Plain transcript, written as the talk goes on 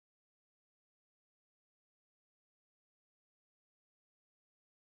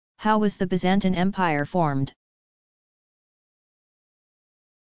How was the Byzantine Empire formed?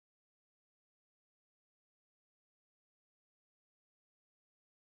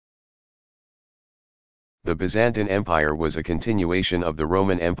 The Byzantine Empire was a continuation of the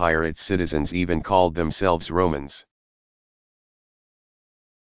Roman Empire. Its citizens even called themselves Romans.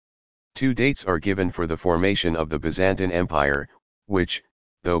 Two dates are given for the formation of the Byzantine Empire, which,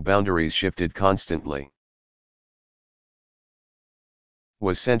 though boundaries shifted constantly,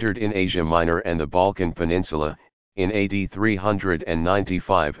 was centered in Asia Minor and the Balkan Peninsula, in AD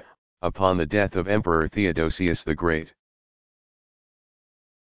 395, upon the death of Emperor Theodosius the Great.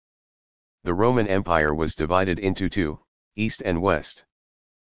 The Roman Empire was divided into two, East and West.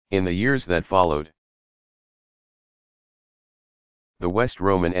 In the years that followed, the West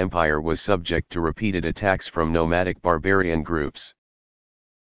Roman Empire was subject to repeated attacks from nomadic barbarian groups,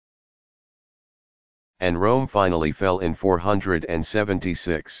 and Rome finally fell in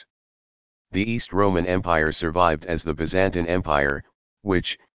 476. The East Roman Empire survived as the Byzantine Empire,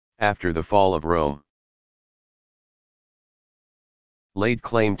 which, after the fall of Rome, laid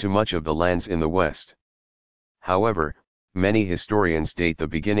claim to much of the lands in the West. However, many historians date the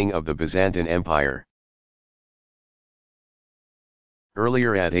beginning of the Byzantine Empire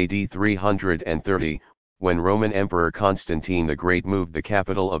earlier at AD 330, when Roman Emperor Constantine the Great moved the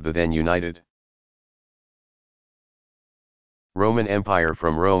capital of the then united Roman Empire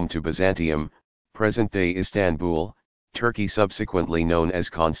from Rome to Byzantium, present-day Istanbul, Turkey, subsequently known as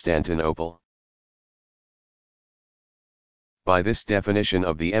Constantinople. By this definition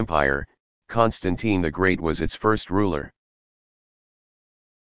of the empire, Constantine the Great was its first ruler.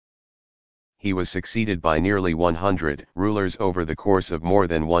 He was succeeded by nearly 100 rulers over the course of more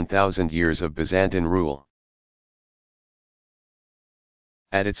than 1,000 years of Byzantine rule.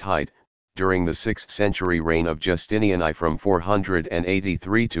 At its height, during the 6th century reign of Justinian I from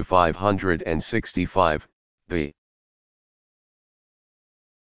 483 to 565, the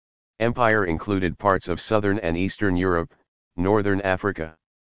empire included parts of southern and eastern Europe, northern Africa,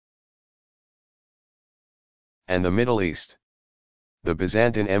 and the Middle East. The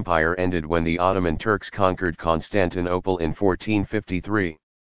Byzantine Empire ended when the Ottoman Turks conquered Constantinople in 1453.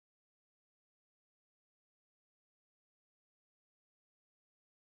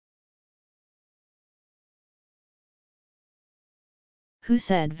 Who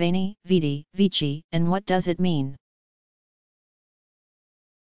said Veni, Vidi, Vici, and what does it mean?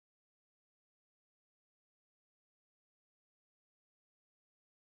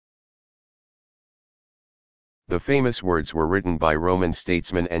 The famous words were written by Roman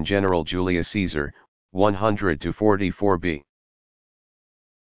statesman and general Julius Caesar, 100–44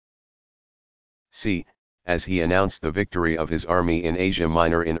 B.C., as he announced the victory of his army in Asia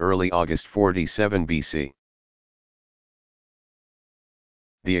Minor in early August 47 BC.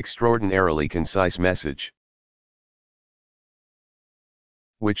 The extraordinarily concise message,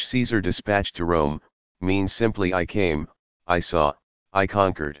 which Caesar dispatched to Rome, means simply I came, I saw, I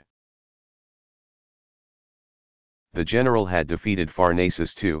conquered. The general had defeated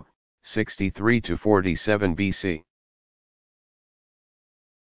Pharnaces too, 63–47 BC.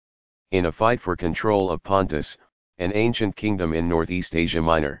 In a fight for control of Pontus, an ancient kingdom in northeast Asia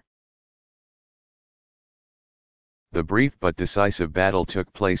Minor. The brief but decisive battle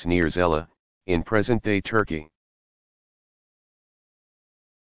took place near Zela, in present-day Turkey.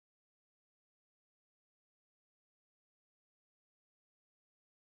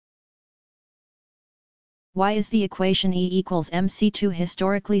 Why is the equation E equals mc2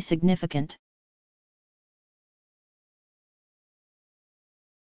 historically significant?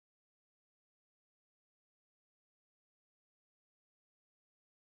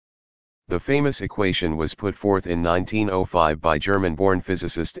 The famous equation was put forth in 1905 by German-born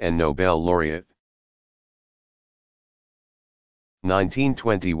physicist and Nobel laureate.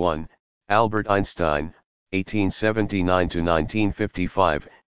 1921, Albert Einstein, 1879–1955,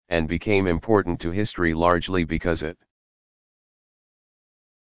 and became important to history largely because it,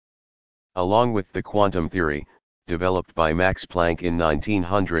 along with the quantum theory, developed by Max Planck in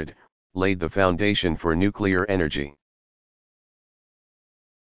 1900, laid the foundation for nuclear energy.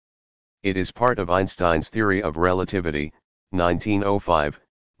 It is part of Einstein's theory of relativity,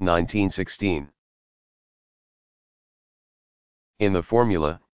 1905–1916. In the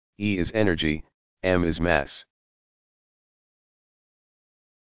formula, E is energy, m is mass,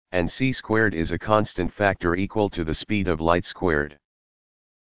 and c squared is a constant factor equal to the speed of light squared.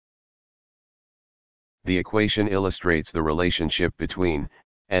 The equation illustrates the relationship between,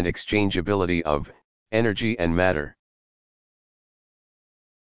 and exchangeability of, energy and matter.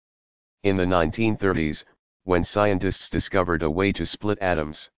 In the 1930s, when scientists discovered a way to split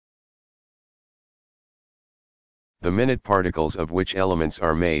atoms, the minute particles of which elements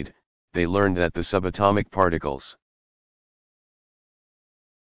are made, they learned that the subatomic particles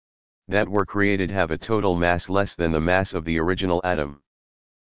that were created have a total mass less than the mass of the original atom.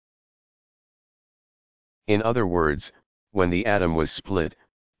 In other words, when the atom was split,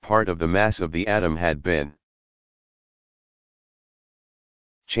 part of the mass of the atom had been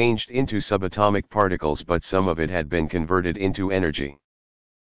changed into subatomic particles, but some of it had been converted into energy.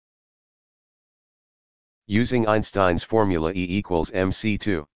 Using Einstein's formula E equals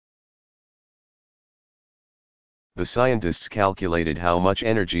mc2, the scientists calculated how much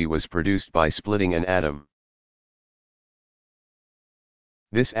energy was produced by splitting an atom.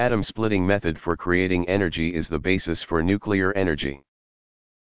 This atom splitting method for creating energy is the basis for nuclear energy.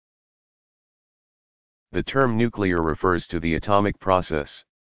 The term nuclear refers to the atomic process,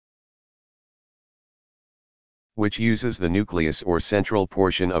 which uses the nucleus or central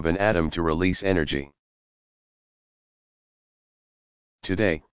portion of an atom to release energy.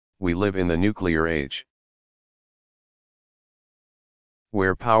 Today, we live in the nuclear age,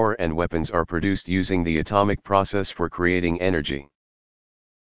 where power and weapons are produced using the atomic process for creating energy.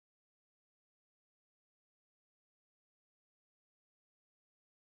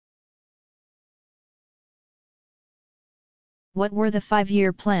 What were the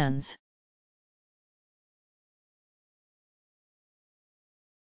 5-year plans?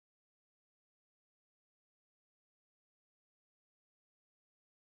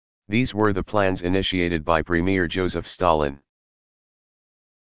 These were the plans initiated by Premier Joseph Stalin.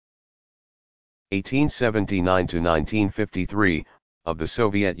 1879 to 1953, of the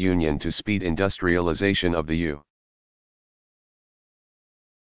Soviet Union to speed industrialization of the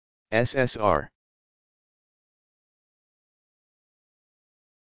USSR.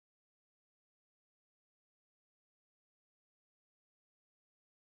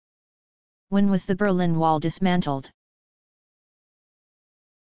 When was the Berlin Wall dismantled?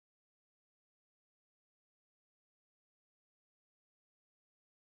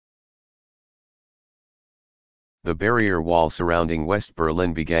 The barrier wall surrounding West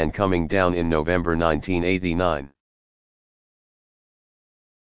Berlin began coming down in November 1989.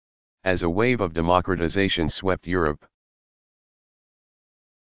 As a wave of democratization swept Europe,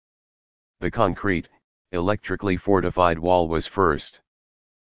 the concrete, electrically fortified wall was first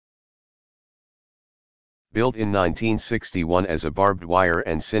built in 1961 as a barbed wire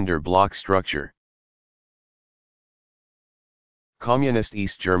and cinder block structure. Communist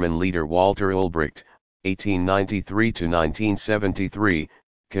East German leader Walter Ulbricht, 1893 to 1973,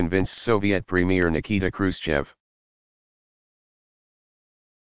 convinced Soviet Premier Nikita Khrushchev,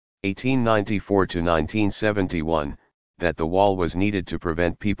 1894 to 1971, that the wall was needed to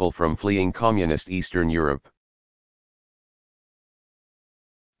prevent people from fleeing communist Eastern Europe.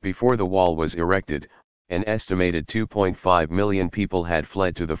 Before the wall was erected, an estimated 2.5 million people had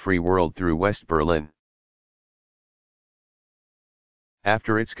fled to the free world through West Berlin.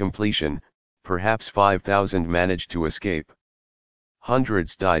 After its completion, perhaps 5,000 managed to escape.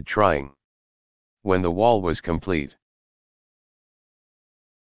 Hundreds died trying. When the wall was complete,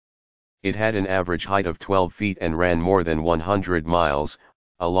 it had an average height of 12 feet and ran more than 100 miles,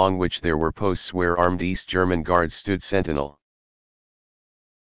 along which there were posts where armed East German guards stood sentinel,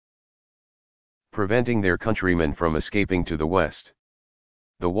 preventing their countrymen from escaping to the west.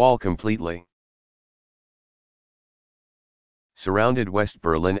 The wall completely surrounded West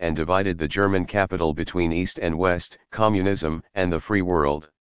Berlin and divided the German capital between East and West, communism and the free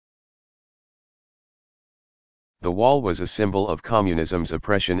world. The wall was a symbol of communism's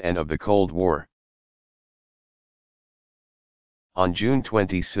oppression and of the Cold War. On June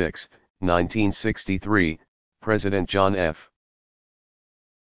 26, 1963, President John F.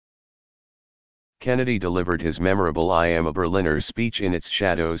 Kennedy delivered his memorable "I Am a Berliner" speech in its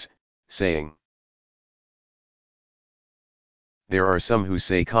shadows, saying, "There are some who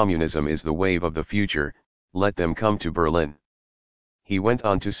say communism is the wave of the future, let them come to Berlin." He went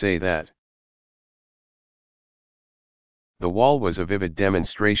on to say that the wall was a vivid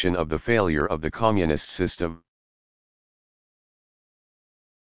demonstration of the failure of the communist system,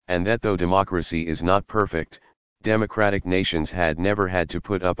 and that though democracy is not perfect, democratic nations had never had to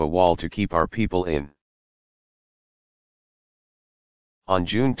put up a wall to keep our people in. On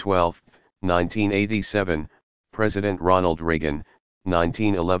June 12, 1987, President Ronald Reagan,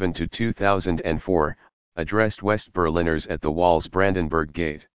 1911 to 2004, addressed West Berliners at the wall's Brandenburg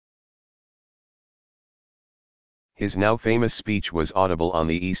Gate. His now famous speech was audible on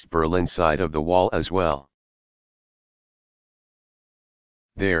the East Berlin side of the wall as well.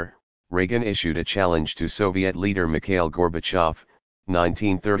 There, Reagan issued a challenge to Soviet leader Mikhail Gorbachev,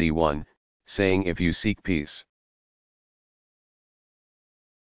 1931, saying, "If you seek peace,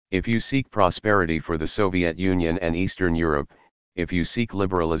 If you seek prosperity for the Soviet Union and Eastern Europe, if you seek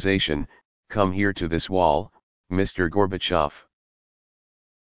liberalization, come here to this wall, Mr. Gorbachev.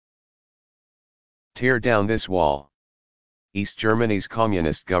 Tear down this wall. East Germany's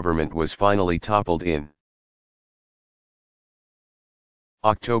communist government was finally toppled in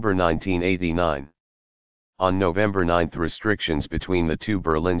October 1989. On November 9 restrictions between the two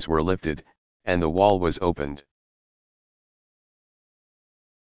Berlins were lifted, and the wall was opened.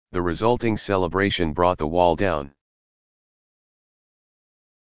 The resulting celebration brought the wall down.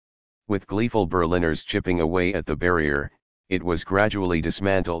 With gleeful Berliners chipping away at the barrier, it was gradually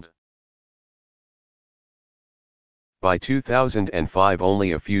dismantled. By 2005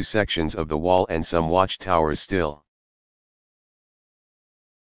 only a few sections of the wall and some watchtowers still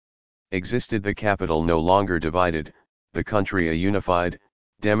existed. The capital no longer divided, the country a unified,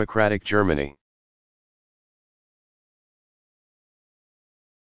 democratic Germany.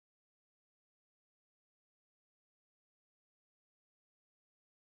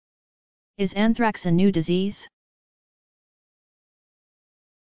 Is anthrax a new disease?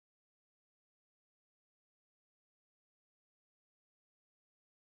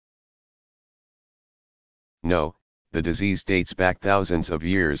 No, the disease dates back thousands of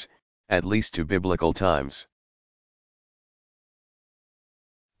years, at least to biblical times.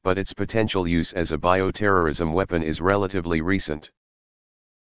 But its potential use as a bioterrorism weapon is relatively recent.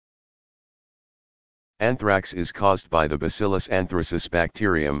 Anthrax is caused by the Bacillus anthracis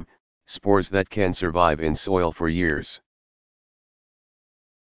bacterium, spores that can survive in soil for years.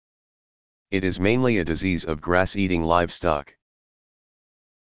 It is mainly a disease of grass-eating livestock.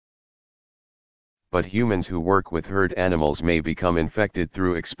 But humans who work with herd animals may become infected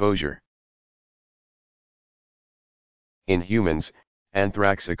through exposure. In humans,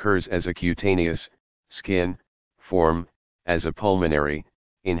 anthrax occurs as a cutaneous, skin, form, as a pulmonary,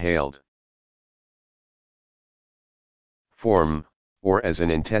 inhaled form, or as an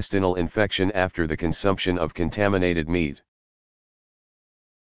intestinal infection after the consumption of contaminated meat.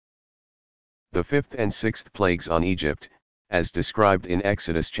 The fifth and sixth plagues on Egypt, as described in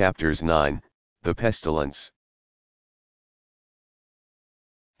Exodus chapters 9, the pestilence,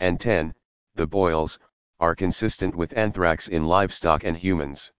 and 10, the boils, are consistent with anthrax in livestock and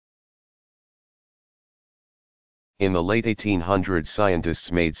humans. In the late 1800s,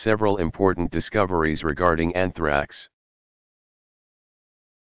 scientists made several important discoveries regarding anthrax.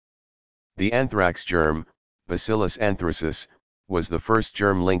 The anthrax germ, Bacillus anthracis, was the first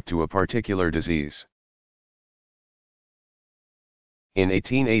germ linked to a particular disease. In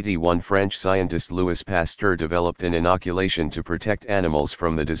 1881, French scientist Louis Pasteur developed an inoculation to protect animals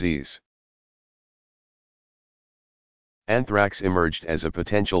from the disease. Anthrax emerged as a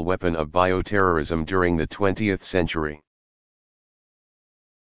potential weapon of bioterrorism during the 20th century.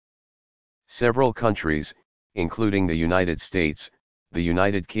 Several countries, including the United States, the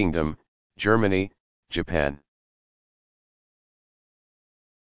United Kingdom, Germany, Japan,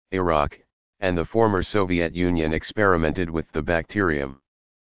 Iraq, and the former Soviet Union experimented with the bacterium.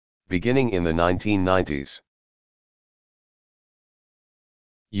 Beginning in the 1990s,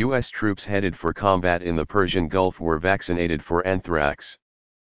 U.S. troops headed for combat in the Persian Gulf were vaccinated for anthrax.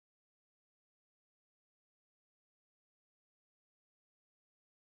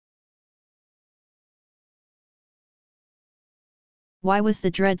 Why was the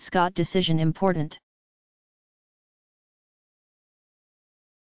Dred Scott decision important?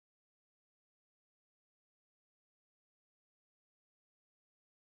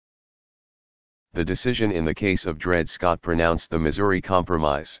 The decision in the case of Dred Scott pronounced the Missouri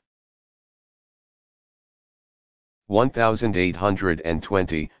Compromise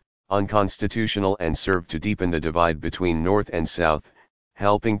 1820 unconstitutional and served to deepen the divide between North and South,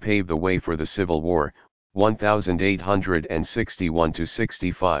 helping pave the way for the Civil War,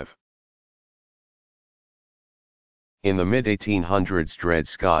 1861–65. In the mid-1800s, Dred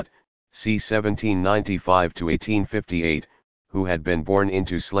Scott, c. 1795–1858, who had been born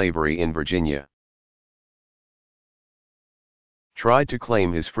into slavery in Virginia, tried to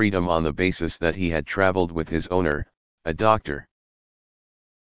claim his freedom on the basis that he had traveled with his owner, a doctor.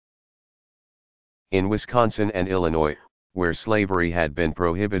 In Wisconsin and Illinois, where slavery had been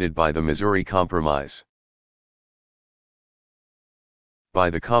prohibited by the Missouri Compromise. By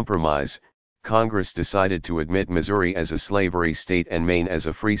the compromise, Congress decided to admit Missouri as a slavery state and Maine as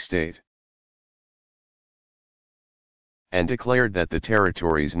a free state, and declared that the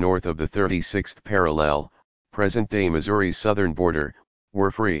territories north of the 36th parallel, present-day Missouri's southern border,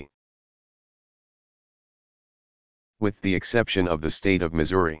 were free, with the exception of the state of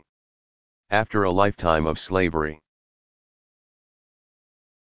Missouri. After a lifetime of slavery,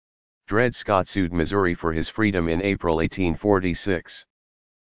 Dred Scott sued Missouri for his freedom in April 1846.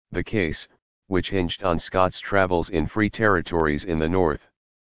 The case, which hinged on Scott's travels in free territories in the North,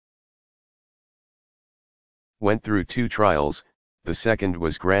 went through 2 trials. The second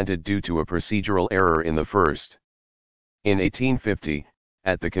was granted due to a procedural error in the first. In 1850,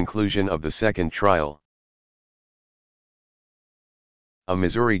 at the conclusion of the second trial, a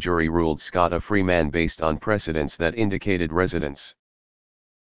Missouri jury ruled Scott a free man based on precedents that indicated residence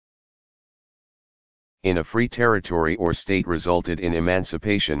in a free territory or state resulted in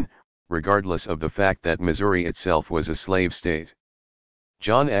emancipation, regardless of the fact that Missouri itself was a slave state.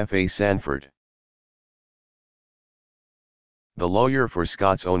 John F. A. Sanford, the lawyer for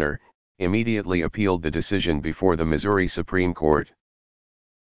Scott's owner, immediately appealed the decision before the Missouri Supreme Court,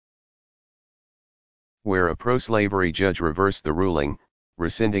 where a pro-slavery judge reversed the ruling,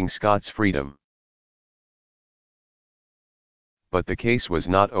 rescinding Scott's freedom. But the case was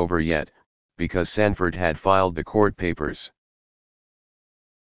not over yet, because Sanford had filed the court papers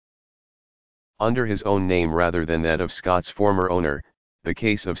under his own name rather than that of Scott's former owner, the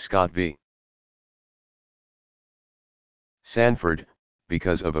case of Scott v. Sanford.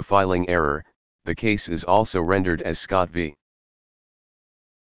 Because of a filing error, the case is also rendered as Scott v.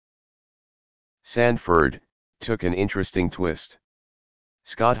 Sanford, took an interesting twist.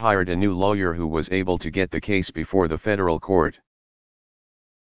 Scott hired a new lawyer who was able to get the case before the federal court.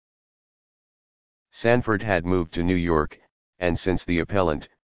 Sanford had moved to New York, and since the appellant,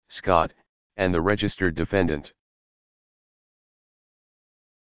 Scott, and the registered defendant,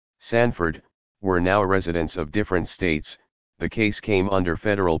 Sanford, were now residents of different states, the case came under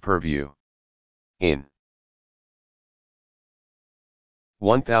federal purview. In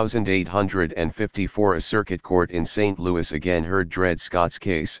 1854 a circuit court in St. Louis again heard Dred Scott's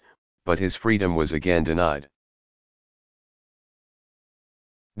case, but his freedom was again denied.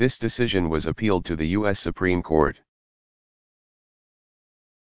 This decision was appealed to the U.S. Supreme Court,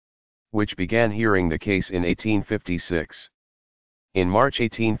 which began hearing the case in 1856. In March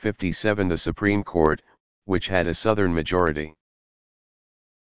 1857 the Supreme Court, which had a Southern majority,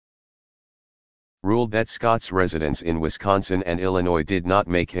 ruled that Scott's residence in Wisconsin and Illinois did not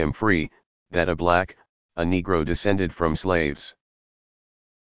make him free, that a black, a Negro descended from slaves,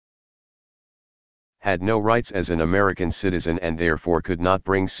 had no rights as an American citizen and therefore could not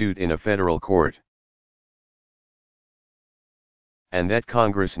bring suit in a federal court, and that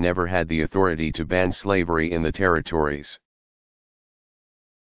Congress never had the authority to ban slavery in the territories.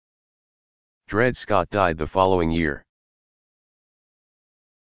 Dred Scott died the following year.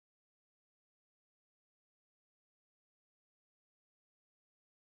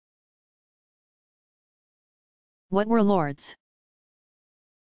 What were lords?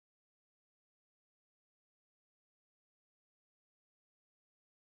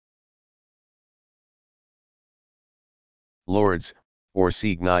 Lords, or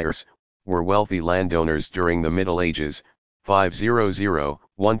seigneurs, were wealthy landowners during the Middle Ages,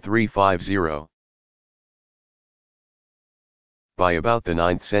 500–1350. By about the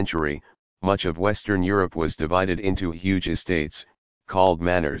 9th century, much of Western Europe was divided into huge estates, called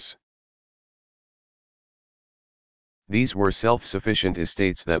manors. These were self-sufficient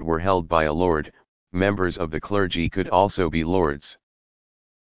estates that were held by a lord. Members of the clergy could also be lords.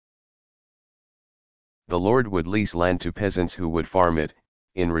 The lord would lease land to peasants who would farm it.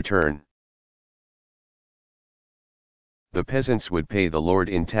 In return, the peasants would pay the lord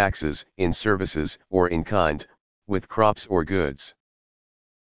in taxes, in services, or in kind, with crops or goods.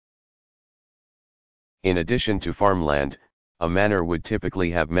 In addition to farmland, a manor would typically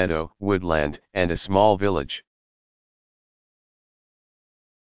have meadow, woodland, and a small village.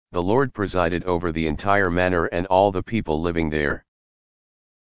 The lord presided over the entire manor and all the people living there.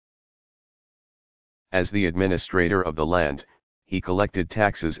 As the administrator of the land, he collected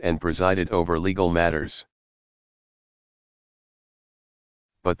taxes and presided over legal matters.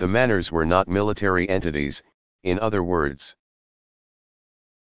 But the manors were not military entities. In other words,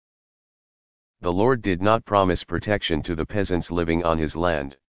 the lord did not promise protection to the peasants living on his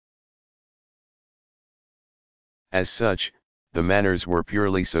land. As such, the manors were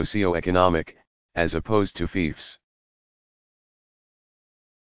purely socio-economic, as opposed to fiefs,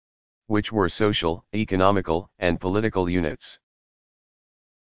 which were social, economical, and political units.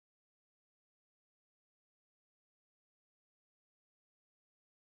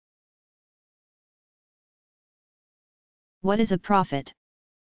 What is a profit?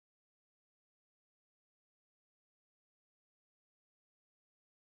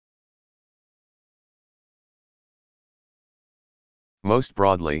 Most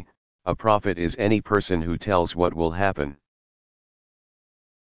broadly, a prophet is any person who tells what will happen.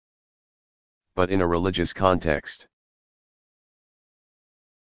 but in a religious context.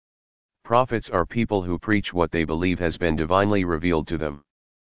 Prophets are people who preach what they believe has been divinely revealed to them.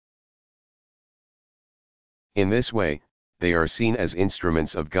 In this way, they are seen as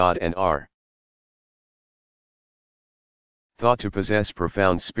instruments of God and are thought to possess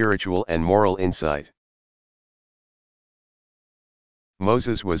profound spiritual and moral insight.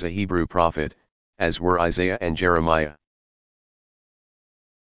 Moses was a Hebrew prophet, as were Isaiah and Jeremiah.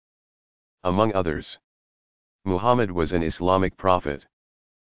 Among others, Muhammad was an Islamic prophet,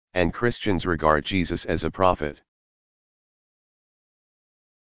 and Christians regard Jesus as a prophet.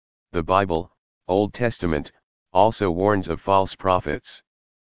 The Bible, Old Testament, also warns of false prophets.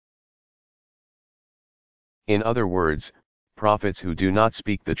 In other words, prophets who do not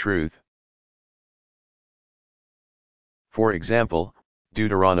speak the truth. For example,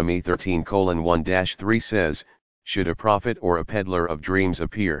 Deuteronomy 13:1-3 says, "Should a prophet or a peddler of dreams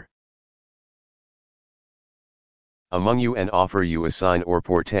appear among you and offer you a sign or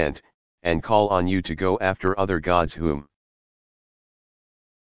portent, and call on you to go after other gods whom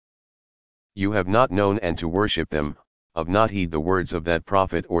you have not known and to worship them, of not heed the words of that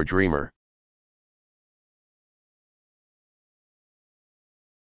prophet or dreamer."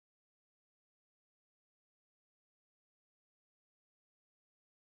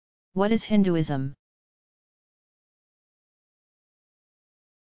 What is Hinduism?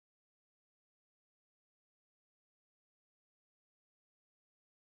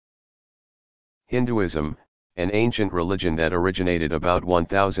 Hinduism, an ancient religion that originated about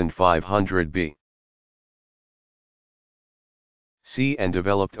 1500 B.C. and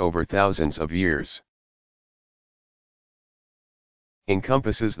developed over thousands of years,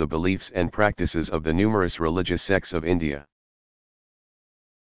 encompasses the beliefs and practices of the numerous religious sects of India.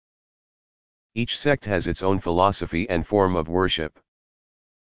 Each sect has its own philosophy and form of worship.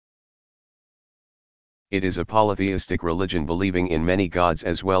 It is a polytheistic religion believing in many gods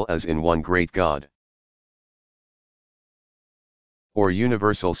as well as in one great God, or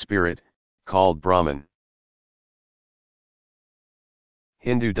universal spirit, called Brahman.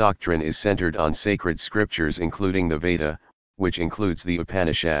 Hindu doctrine is centered on sacred scriptures including the Veda, which includes the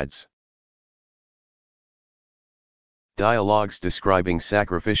Upanishads. Dialogues describing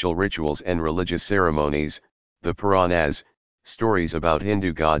sacrificial rituals and religious ceremonies, the Puranas, stories about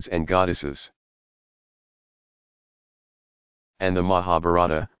Hindu gods and goddesses, and the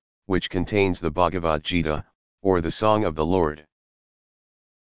Mahabharata, which contains the Bhagavad Gita, or the Song of the Lord,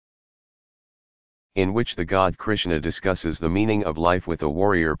 in which the god Krishna discusses the meaning of life with a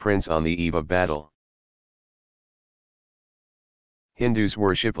warrior prince on the eve of battle. Hindus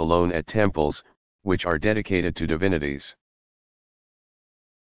worship alone at temples, which are dedicated to divinities.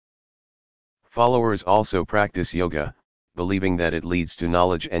 Followers also practice yoga, believing that it leads to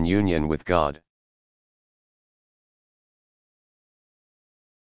knowledge and union with God.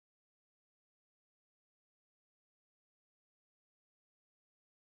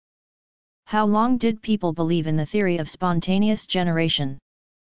 How long did people believe in the theory of spontaneous generation?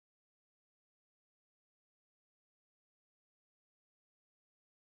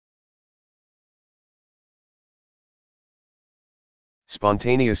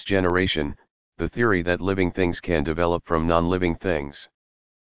 Spontaneous generation, the theory that living things can develop from non-living things,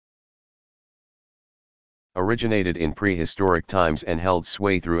 originated in prehistoric times and held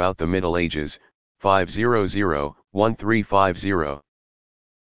sway throughout the Middle Ages, 500-1350.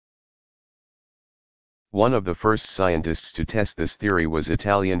 One of the first scientists to test this theory was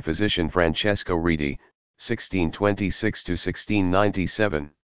Italian physician Francesco Redi,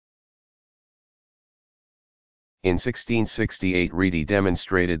 1626-1697. In 1668 Redi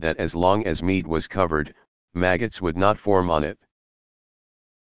demonstrated that as long as meat was covered, maggots would not form on it.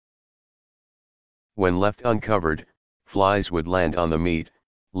 When left uncovered, flies would land on the meat,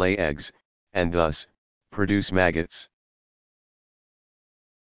 lay eggs, and thus, produce maggots.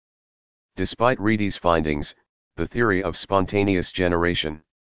 Despite Redi's findings, the theory of spontaneous generation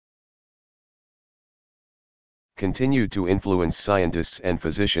continued to influence scientists and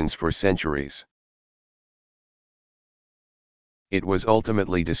physicians for centuries. It was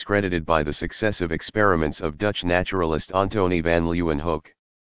ultimately discredited by the successive experiments of Dutch naturalist Antony van Leeuwenhoek.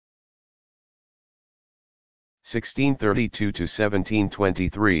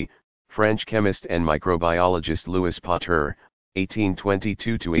 1632-1723, French chemist and microbiologist Louis Pasteur,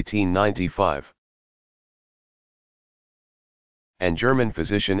 1822-1895. And German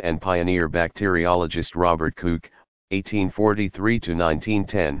physician and pioneer bacteriologist Robert Koch,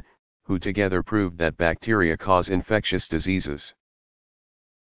 1843-1910, who together proved that bacteria cause infectious diseases.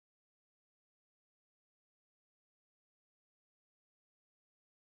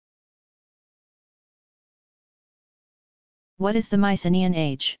 What is the Mycenaean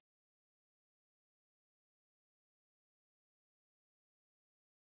age?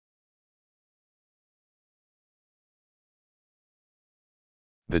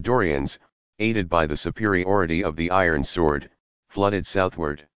 The Dorians, aided by the superiority of the iron sword, flooded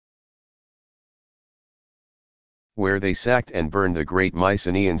southward, where they sacked and burned the great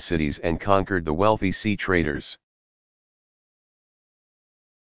Mycenaean cities and conquered the wealthy sea traders,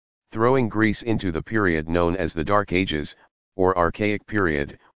 throwing Greece into the period known as the Dark Ages, or Archaic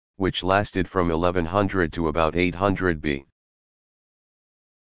period, which lasted from 1100 to about 800 B.C.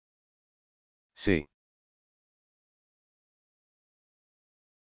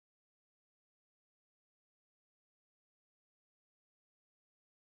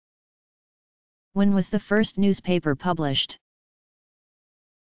 When was the first newspaper published?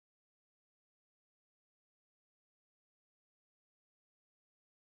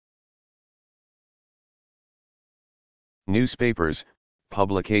 Newspapers,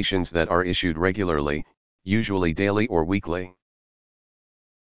 publications that are issued regularly, usually daily or weekly,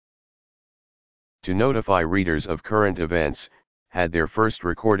 to notify readers of current events, had their first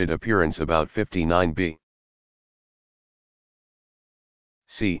recorded appearance about 59 B.C.,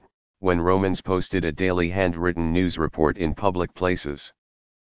 when Romans posted a daily handwritten news report in public places.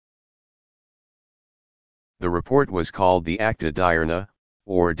 The report was called the Acta Diurna,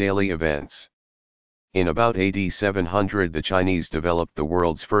 or Daily Events. In about AD 700 the Chinese developed the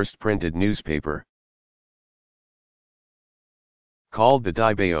world's first printed newspaper. Called the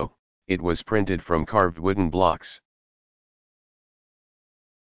Daibao, it was printed from carved wooden blocks.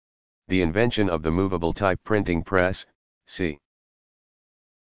 The invention of the movable type printing press, c.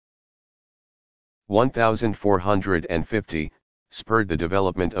 1450, spurred the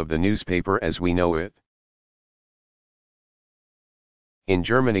development of the newspaper as we know it. In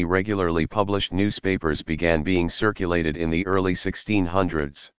Germany regularly published newspapers began being circulated in the early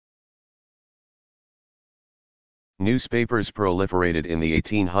 1600s. Newspapers proliferated in the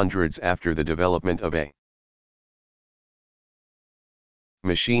 1800s after the development of a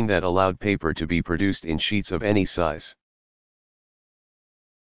machine that allowed paper to be produced in sheets of any size.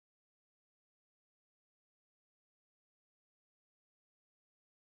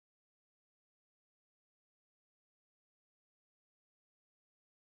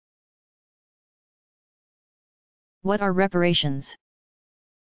 What are reparations?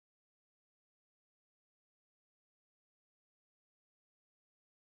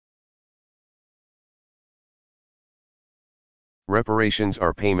 Reparations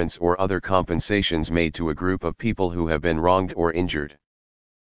are payments or other compensations made to a group of people who have been wronged or injured.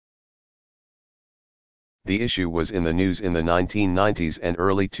 The issue was in the news in the 1990s and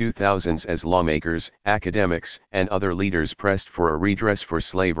early 2000s as lawmakers, academics, and other leaders pressed for a redress for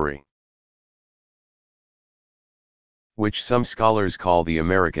slavery, which some scholars call the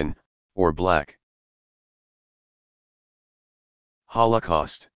American, or Black,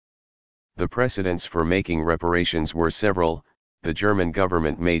 Holocaust. The precedents for making reparations were several. The German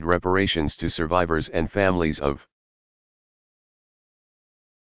government made reparations to survivors and families of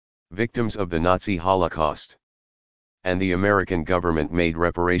victims of the Nazi Holocaust. And the American government made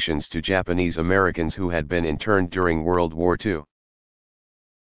reparations to Japanese Americans who had been interned during World War II.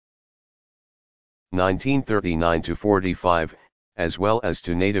 1939 to 45, as well as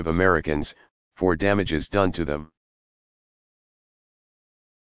to Native Americans, for damages done to them.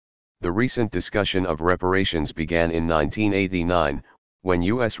 The recent discussion of reparations began in 1989, when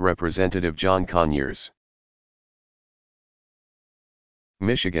U.S. Representative John Conyers,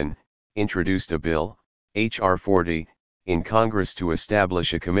 Michigan, introduced a bill, H.R. 40, in Congress to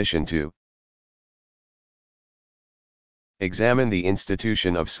establish a commission to examine the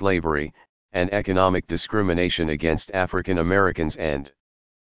institution of slavery, and economic discrimination against African Americans and,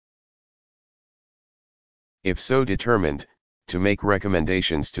 if so determined, to make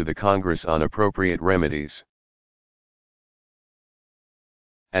recommendations to the Congress on appropriate remedies.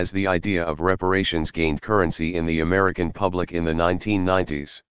 As the idea of reparations gained currency in the American public in the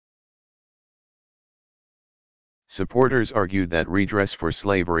 1990s, supporters argued that redress for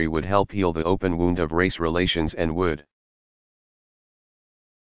slavery would help heal the open wound of race relations and would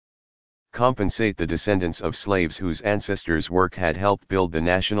compensate the descendants of slaves whose ancestors' work had helped build the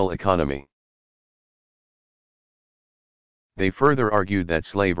national economy. They further argued that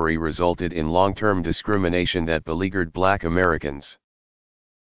slavery resulted in long-term discrimination that beleaguered Black Americans.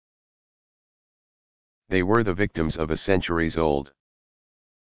 They were the victims of a centuries-old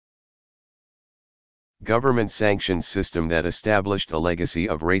government-sanctioned system that established a legacy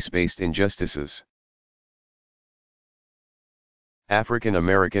of race-based injustices.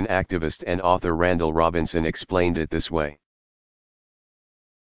 African-American activist and author Randall Robinson explained it this way.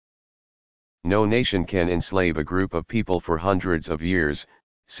 No nation can enslave a group of people for hundreds of years,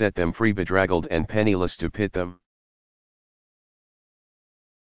 set them free bedraggled and penniless to pit them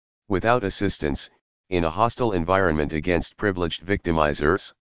without assistance, in a hostile environment against privileged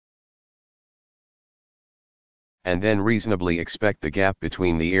victimizers, and then reasonably expect the gap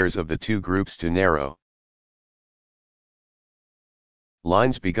between the heirs of the two groups to narrow.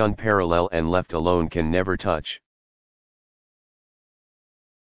 Lines begun parallel and left alone can never touch.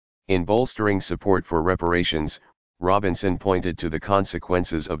 In bolstering support for reparations, Robinson pointed to the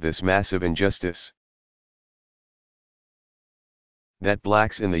consequences of this massive injustice. That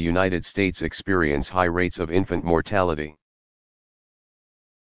blacks in the United States experience high rates of infant mortality,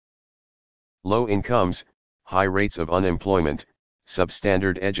 low incomes, high rates of unemployment,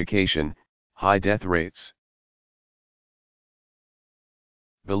 substandard education, high death rates,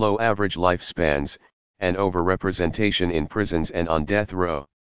 below average lifespans, and overrepresentation in prisons and on death row.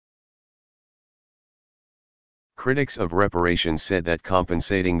 Critics of reparations said that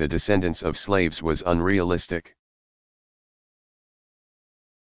compensating the descendants of slaves was unrealistic.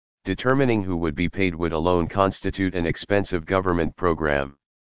 Determining who would be paid would alone constitute an expensive government program.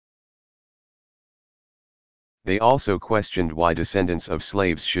 They also questioned why descendants of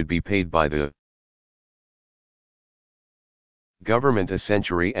slaves should be paid by the government a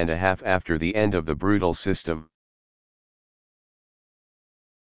century and a half after the end of the brutal system.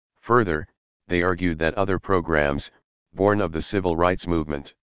 Further, they argued that other programs, born of the civil rights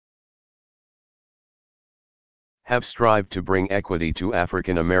movement, have strived to bring equity to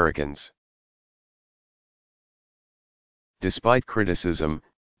African Americans. Despite criticism,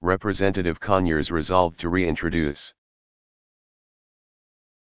 Representative Conyers resolved to reintroduce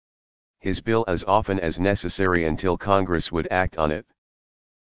his bill as often as necessary until Congress would act on it.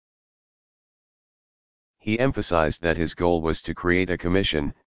 He emphasized that his goal was to create a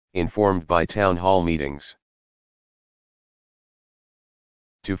commission, informed by town hall meetings,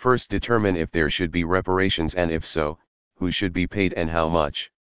 to first determine if there should be reparations and if so, who should be paid and how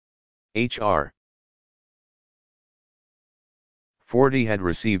much. H.R. 40 had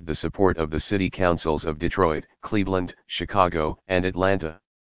received the support of the city councils of Detroit, Cleveland, Chicago, and Atlanta.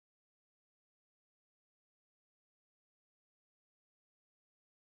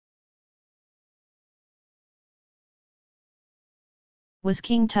 Was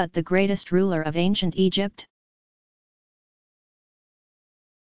King Tut the greatest ruler of ancient Egypt?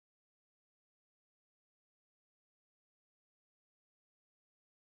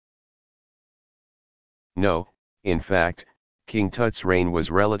 No, in fact, King Tut's reign was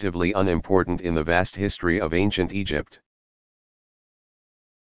relatively unimportant in the vast history of ancient Egypt.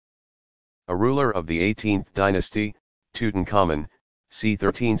 A ruler of the 18th dynasty, Tutankhamun, c.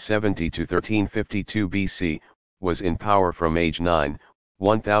 1370 to 1352 BC, was in power from age 9,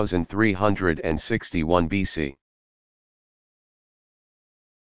 1361 BC.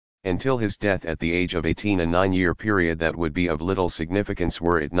 Until his death at the age of 18, a 9-year period that would be of little significance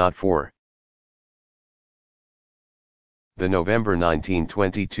were it not for the November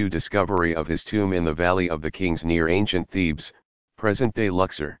 1922 discovery of his tomb in the Valley of the Kings near ancient Thebes, present-day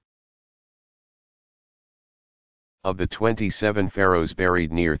Luxor. Of the 27 pharaohs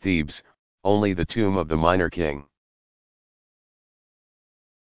buried near Thebes, only the tomb of the minor king,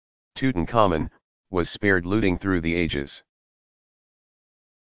 Tutankhamun, was spared looting through the ages.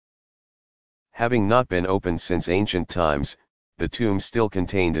 Having not been opened since ancient times, the tomb still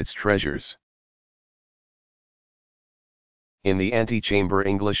contained its treasures. In the antechamber,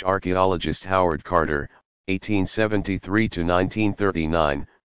 English archaeologist Howard Carter, 1873 to 1939,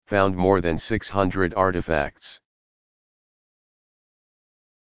 found more than 600 artifacts,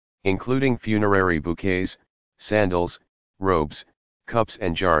 including funerary bouquets, sandals, robes, cups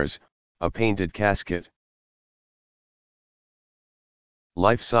and jars, a painted casket,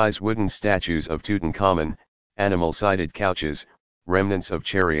 life-size wooden statues of Tutankhamun, animal-sided couches, remnants of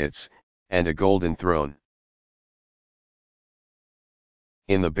chariots, and a golden throne.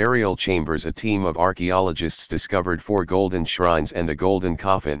 In the burial chambers, a team of archaeologists discovered 4 golden shrines and the golden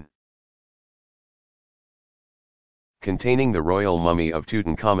coffin containing the royal mummy of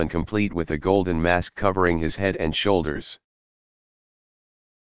Tutankhamun, complete with a golden mask covering his head and shoulders.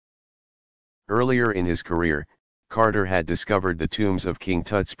 Earlier in his career, Carter had discovered the tombs of King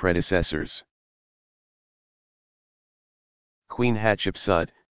Tut's predecessors. Queen Hatshepsut,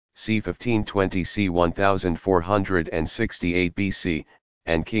 c. 1520 c. 1468 BC,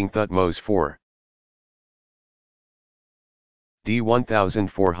 and King Thutmose IV, d.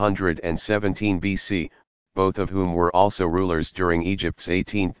 1417 BC, both of whom were also rulers during Egypt's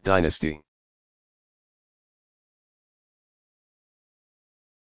 18th dynasty.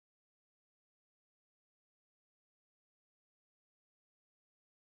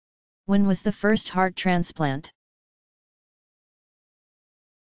 When was the first heart transplant?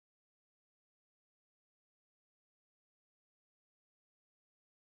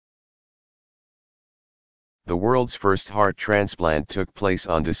 The world's first heart transplant took place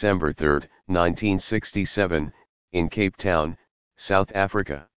on December 3, 1967, in Cape Town, South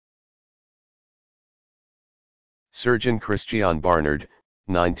Africa. Surgeon Christiaan Barnard,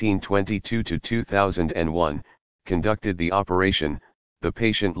 1922–2001, conducted the operation. The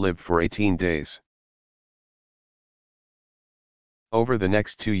patient lived for 18 days. Over the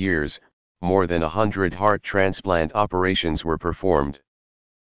next 2 years, more than 100 heart transplant operations were performed.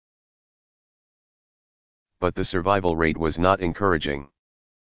 But the survival rate was not encouraging.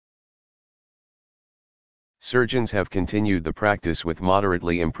 Surgeons have continued the practice with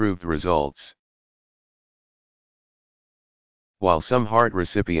moderately improved results. While some heart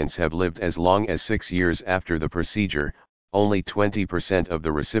recipients have lived as long as 6 years after the procedure, only 20% of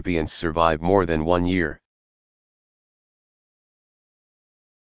the recipients survive more than 1 year.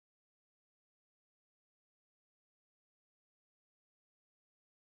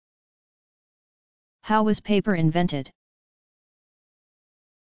 How was paper invented?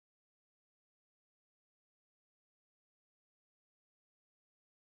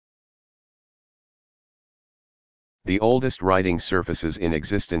 The oldest writing surfaces in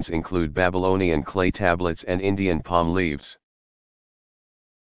existence include Babylonian clay tablets and Indian palm leaves.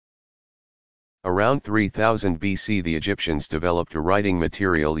 Around 3000 BC, the Egyptians developed a writing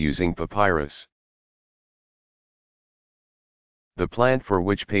material using papyrus, the plant for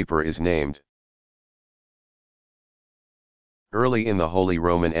which paper is named. Early in the Holy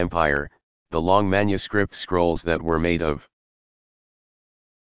Roman Empire, the long manuscript scrolls that were made of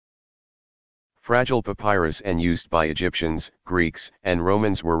fragile papyrus and used by Egyptians, Greeks, and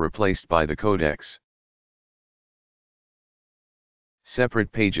Romans were replaced by the codex.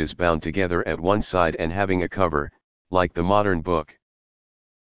 Separate pages bound together at one side and having a cover, like the modern book.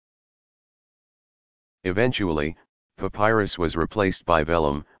 Eventually, papyrus was replaced by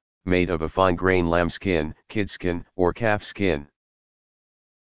vellum, made of a fine-grained lambskin, kidskin, or calfskin,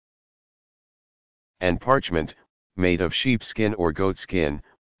 and parchment, made of sheepskin or goatskin,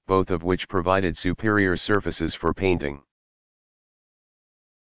 both of which provided superior surfaces for painting.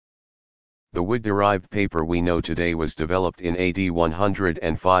 The wood-derived paper we know today was developed in AD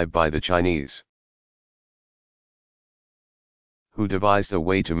 105 by the Chinese, who devised a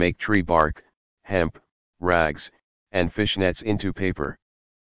way to make tree bark, hemp, rags, and fish nets into paper.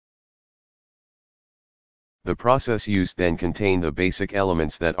 The process used then contained the basic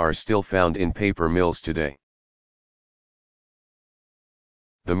elements that are still found in paper mills today.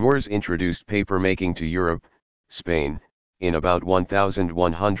 The Moors introduced paper making to Europe, Spain, in about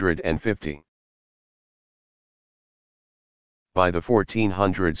 1150. By the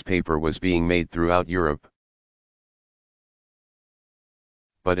 1400s, paper was being made throughout Europe.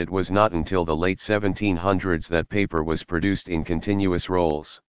 But it was not until the late 1700s that paper was produced in continuous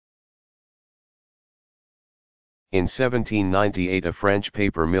rolls. In 1798, a French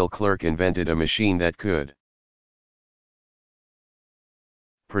paper mill clerk invented a machine that could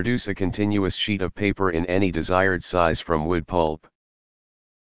produce a continuous sheet of paper in any desired size from wood pulp.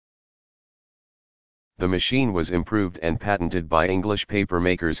 The machine was improved and patented by English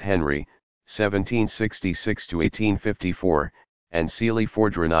papermakers Henry, 1766–1854, and Seely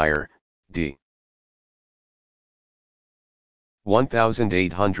Fordrenier, d.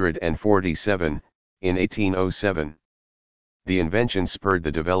 1847, in 1807. The invention spurred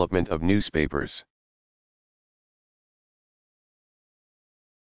the development of newspapers.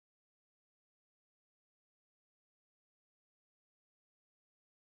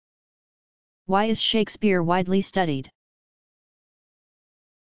 Why is Shakespeare widely studied?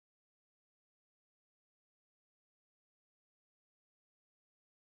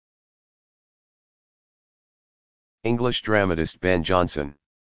 English dramatist Ben Jonson,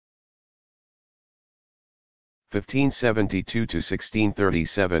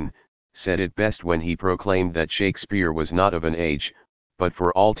 1572–1637, said it best when he proclaimed that Shakespeare was not of an age, but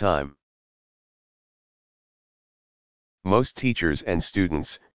for all time. Most teachers and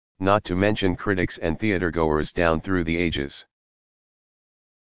students, not to mention critics and theatergoers down through the ages,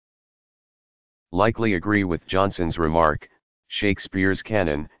 likely agree with Jonson's remark. Shakespeare's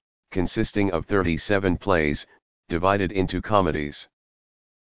canon, consisting of 37 plays, divided into comedies,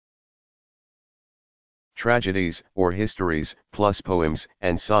 tragedies or histories, plus poems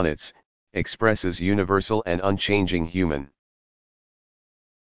and sonnets, expresses universal and unchanging human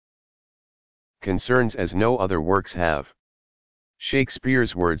concerns as no other works have.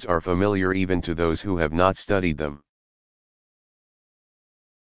 Shakespeare's words are familiar even to those who have not studied them.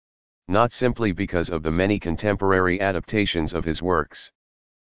 not simply because of the many contemporary adaptations of his works,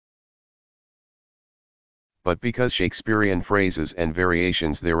 but because Shakespearean phrases and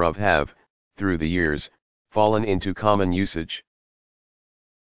variations thereof have, through the years, fallen into common usage.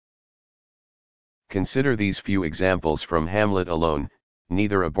 Consider these few examples from Hamlet alone: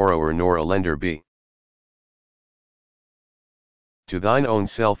 neither a borrower nor a lender be. To thine own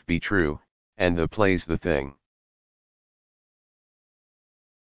self be true, and the play's the thing.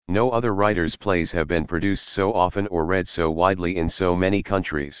 No other writer's plays have been produced so often or read so widely in so many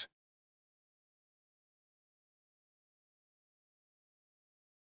countries.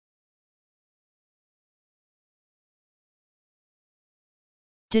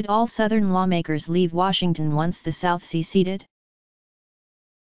 Did all Southern lawmakers leave Washington once the South seceded?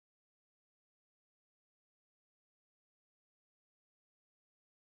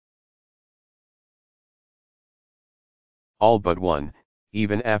 All but one,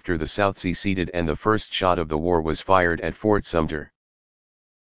 even after the South seceded and the first shot of the war was fired at Fort Sumter.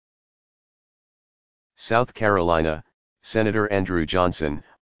 South Carolina, Senator Andrew Johnson,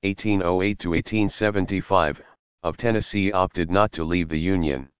 1808 to 1875, of Tennessee opted not to leave the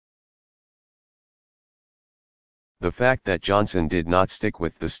Union. The fact that Johnson did not stick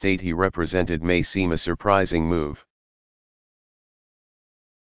with the state he represented may seem a surprising move,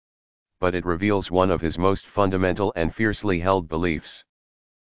 but it reveals one of his most fundamental and fiercely held beliefs.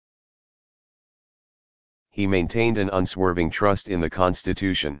 He maintained an unswerving trust in the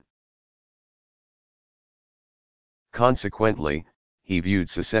Constitution. Consequently, he viewed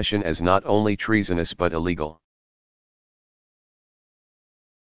secession as not only treasonous but illegal.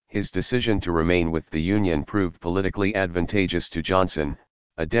 His decision to remain with the Union proved politically advantageous to Johnson,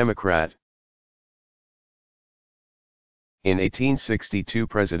 a Democrat. In 1862,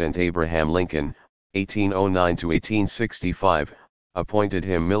 President Abraham Lincoln, 1809 to 1865, appointed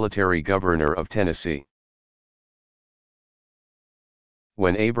him military governor of Tennessee.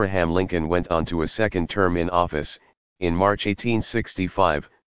 When Abraham Lincoln went on to a second term in office, in March 1865,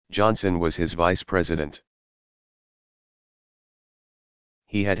 Johnson was his vice president.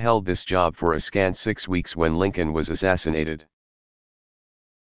 He had held this job for a scant 6 weeks when Lincoln was assassinated.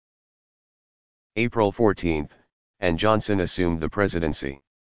 April 14, and Johnson assumed the presidency.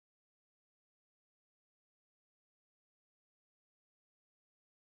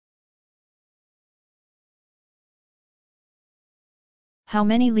 How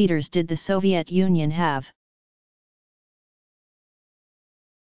many leaders did the Soviet Union have?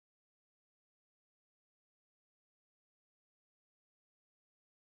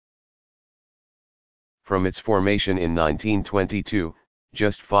 From its formation in 1922,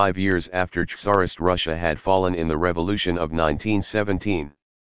 just 5 years after Tsarist Russia had fallen in the Revolution of 1917.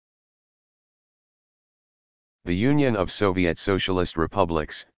 The Union of Soviet Socialist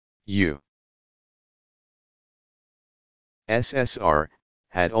Republics, USSR,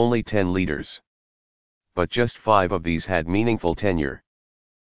 had only 10 leaders. But just 5 of these had meaningful tenure,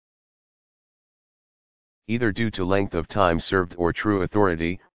 either due to length of time served or true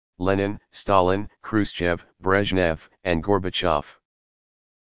authority: Lenin, Stalin, Khrushchev, Brezhnev, and Gorbachev.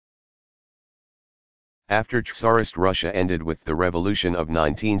 After Tsarist Russia ended with the Revolution of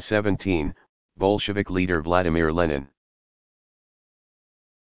 1917, Bolshevik leader Vladimir Lenin,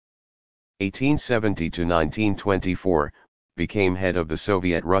 1870 to 1924, became head of the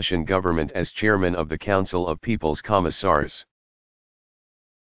Soviet Russian government as chairman of the Council of People's Commissars.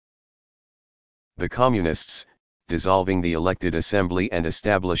 The Communists, dissolving the elected assembly and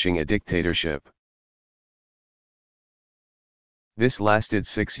establishing a dictatorship. This lasted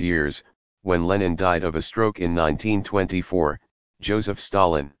 6 years. When Lenin died of a stroke in 1924, Joseph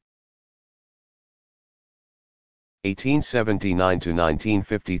Stalin, 1879 to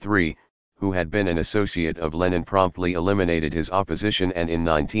 1953, who had been an associate of Lenin, promptly eliminated his opposition and in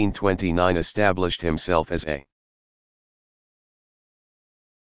 1929 established himself as a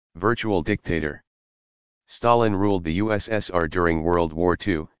virtual dictator. Stalin ruled the USSR during World War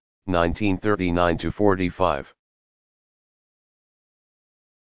II, 1939 to 45.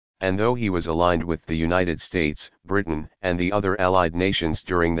 And though he was aligned with the United States, Britain, and the other Allied nations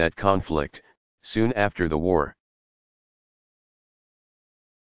during that conflict, soon after the war,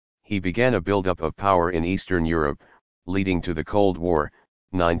 he began a buildup of power in Eastern Europe, leading to the Cold War,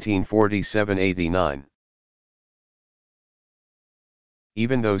 1947-89.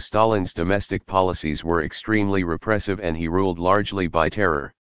 Even though Stalin's domestic policies were extremely repressive and he ruled largely by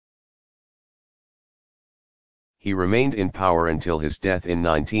terror, he remained in power until his death in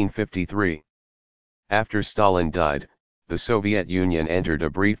 1953. After Stalin died, the Soviet Union entered a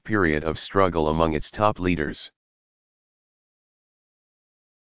brief period of struggle among its top leaders.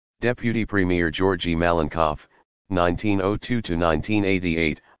 Deputy Premier Georgy Malenkov, 1902 to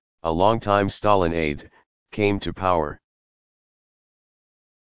 1988, a longtime Stalin aide, came to power.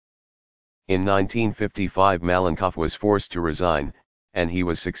 In 1955 Malenkov was forced to resign, and he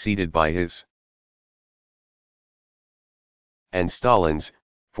was succeeded by his and Stalin's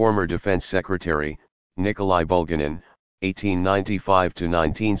former defense secretary, Nikolai Bulganin, 1895 to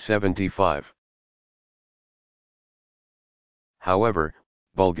 1975. However,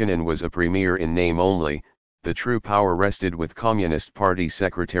 Bulganin was a premier in name only. The true power rested with Communist Party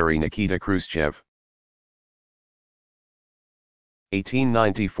Secretary Nikita Khrushchev.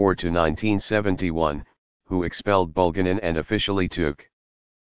 1894 to 1971, who expelled Bulganin and officially took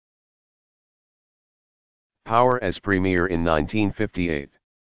power as premier in 1958.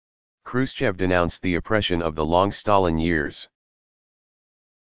 Khrushchev denounced the oppression of the long Stalin years,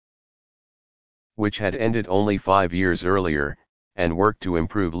 which had ended only 5 years earlier, and worked to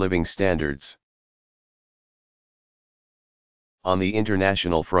improve living standards. On the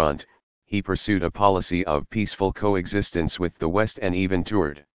international front, he pursued a policy of peaceful coexistence with the West and even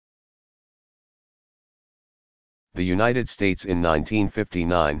toured the United States in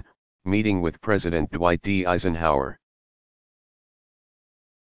 1959, meeting with President Dwight D. Eisenhower.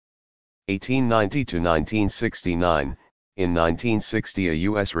 1890 to 1969, in 1960 a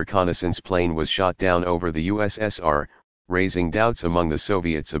U.S. reconnaissance plane was shot down over the USSR, raising doubts among the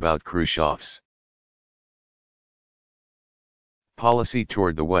Soviets about Khrushchev's policy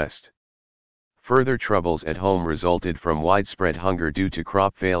toward the West. Further troubles at home resulted from widespread hunger due to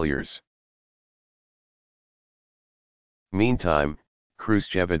crop failures. Meantime,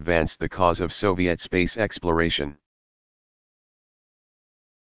 Khrushchev advanced the cause of Soviet space exploration,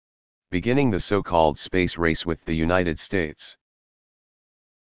 beginning the so-called space race with the United States.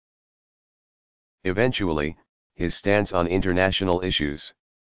 Eventually, his stance on international issues,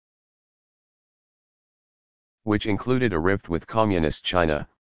 which included a rift with Communist China,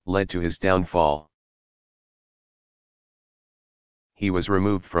 led to his downfall. He was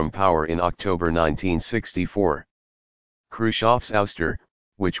removed from power in October 1964. Khrushchev's ouster,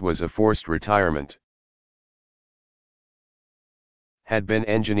 which was a forced retirement, had been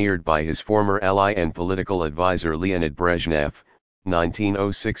engineered by his former ally and political advisor Leonid Brezhnev,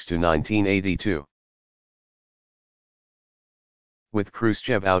 1906 to 1982. With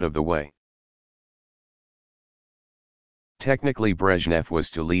Khrushchev out of the way, technically Brezhnev was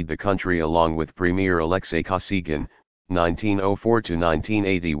to lead the country along with Premier Alexei Kosygin, 1904 to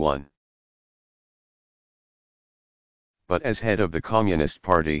 1981. But as head of the Communist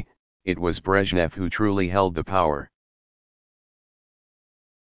Party, it was Brezhnev who truly held the power.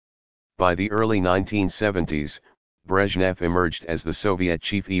 By the early 1970s, Brezhnev emerged as the Soviet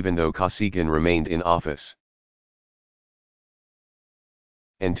chief even though Kosygin remained in office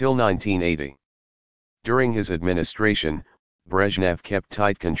until 1980. During his administration, Brezhnev kept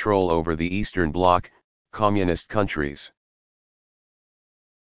tight control over the Eastern Bloc, communist countries,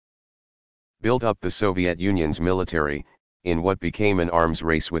 built up the Soviet Union's military, in what became an arms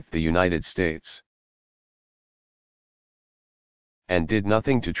race with the United States, and did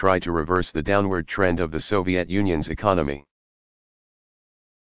nothing to try to reverse the downward trend of the Soviet Union's economy.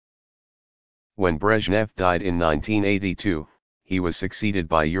 When Brezhnev died in 1982, he was succeeded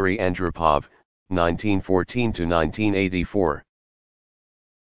by Yuri Andropov, 1914 to 1984.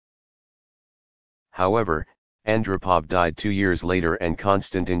 However, Andropov died 2 years later and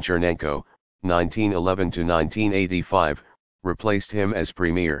Konstantin Chernenko, 1911 to 1985, replaced him as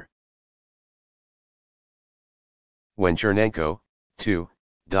premier. When Chernenko, too,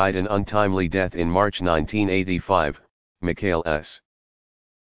 died an untimely death in March 1985, Mikhail S.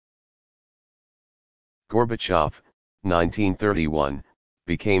 Gorbachev, 1931,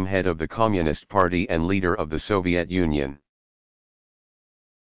 became head of the Communist Party and leader of the Soviet Union.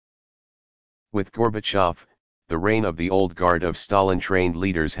 With Gorbachev, the reign of the old guard of Stalin-trained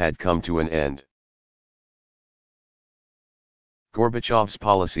leaders had come to an end. Gorbachev's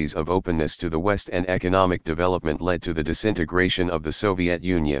policies of openness to the West and economic development led to the disintegration of the Soviet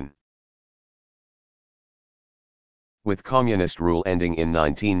Union, with communist rule ending in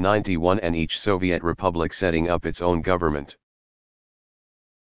 1991 and each Soviet republic setting up its own government.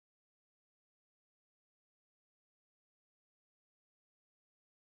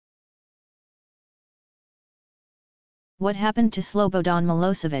 What happened to Slobodan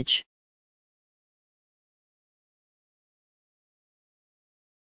Milosevic?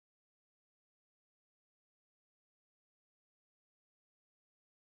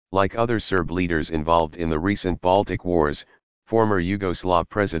 Like other Serb leaders involved in the recent Baltic Wars, former Yugoslav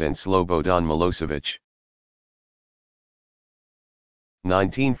President Slobodan Milosevic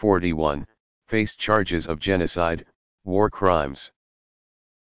 1941, faced charges of genocide, war crimes,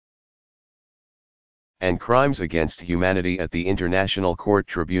 and crimes against humanity at the International Court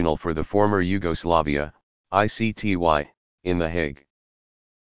Tribunal for the Former Yugoslavia, ICTY, in The Hague.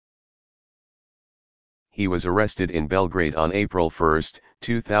 He was arrested in Belgrade on April 1,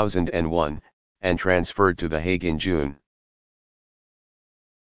 2001, and transferred to The Hague in June.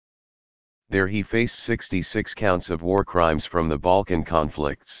 There he faced 66 counts of war crimes from the Balkan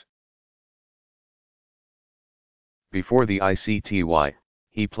conflicts. Before the ICTY,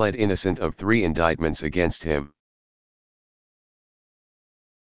 he pled innocent of 3 indictments against him.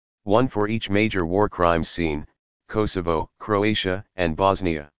 One for each major war crime scene, Kosovo, Croatia, and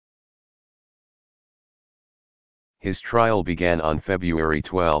Bosnia. His trial began on February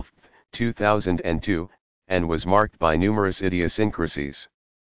 12, 2002, and was marked by numerous idiosyncrasies,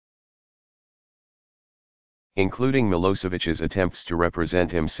 including Milosevic's attempts to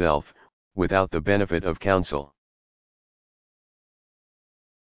represent himself, without the benefit of counsel,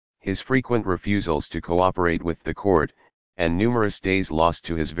 his frequent refusals to cooperate with the court, and numerous days lost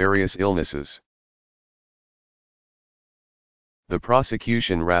to his various illnesses. The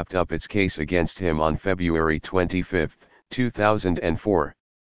prosecution wrapped up its case against him on February 25, 2004.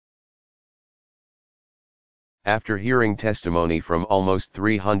 After hearing testimony from almost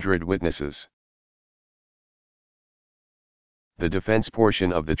 300 witnesses. The defense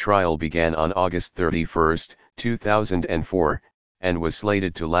portion of the trial began on August 31, 2004, and was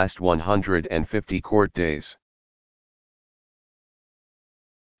slated to last 150 court days.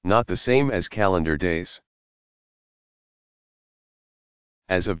 Not the same as calendar days.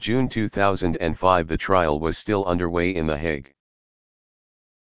 As of June 2005, the trial was still underway in The Hague.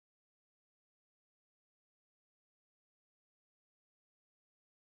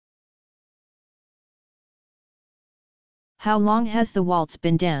 How long has the waltz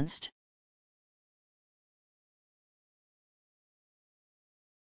been danced?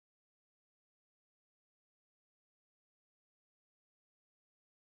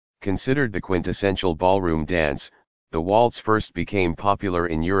 Considered the quintessential ballroom dance, the waltz first became popular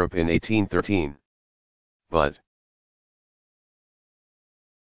in Europe in 1813. But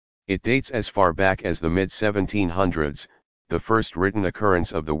it dates as far back as the mid-1700s, the first written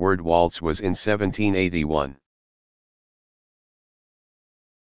occurrence of the word waltz was in 1781.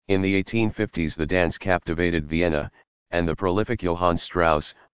 In the 1850s the dance captivated Vienna, and the prolific Johann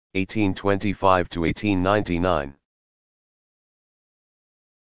Strauss, 1825 to 1899.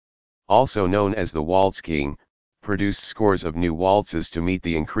 Also known as the Waltz King, produced scores of new waltzes to meet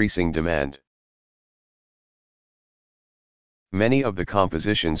the increasing demand. Many of the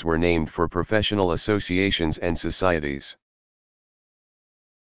compositions were named for professional associations and societies.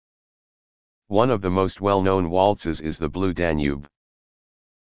 One of the most well-known waltzes is the Blue Danube.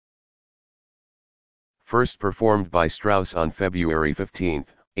 First performed by Strauss on February 15,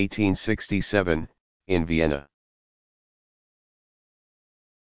 1867, in Vienna.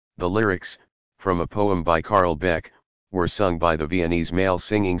 The lyrics, from a poem by Carl Beck, were sung by the Viennese Male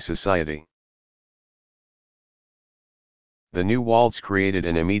Singing Society. The new waltz created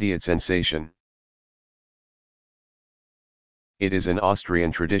an immediate sensation. It is an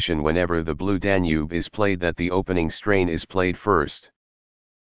Austrian tradition whenever the Blue Danube is played that the opening strain is played first,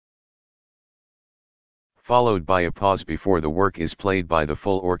 followed by a pause before the work is played by the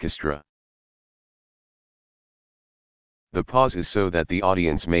full orchestra. The pause is so that the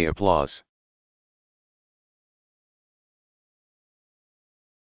audience may applaud.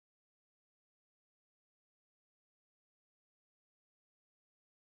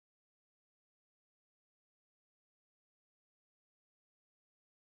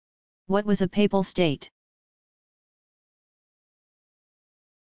 What was a papal state?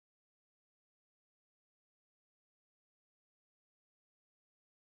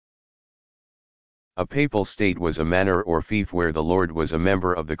 A papal state was a manor or fief where the lord was a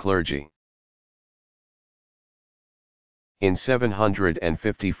member of the clergy. In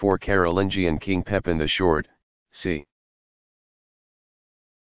 754 Carolingian King Pepin the Short, c.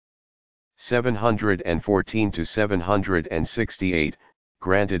 714 to 768,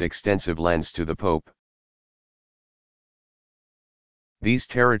 granted extensive lands to the Pope. These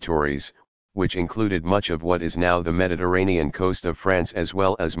territories, which included much of what is now the Mediterranean coast of France as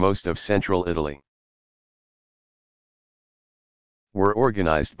well as most of central Italy, were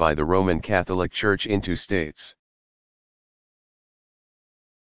organized by the Roman Catholic Church into states.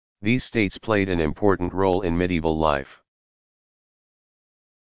 These states played an important role in medieval life.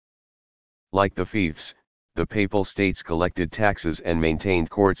 Like the fiefs, the papal states collected taxes and maintained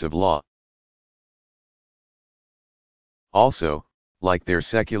courts of law. Also, Like their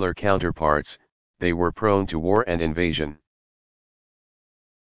secular counterparts, they were prone to war and invasion.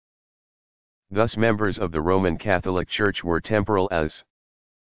 Thus members of the Roman Catholic Church were temporal as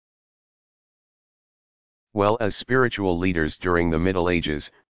well as spiritual leaders during the Middle Ages,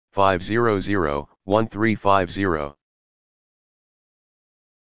 500-1350.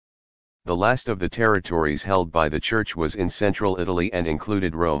 The last of the territories held by the Church was in central Italy and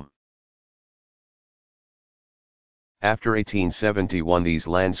included Rome. After 1871 these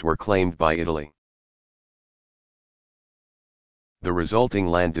lands were claimed by Italy. The resulting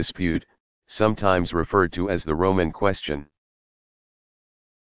land dispute, sometimes referred to as the Roman Question,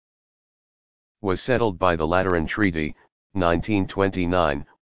 was settled by the Lateran Treaty, 1929,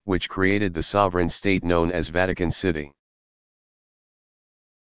 which created the sovereign state known as Vatican City.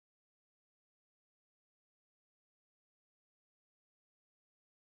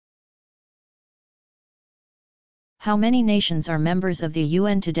 How many nations are members of the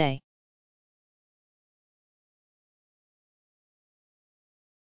UN today?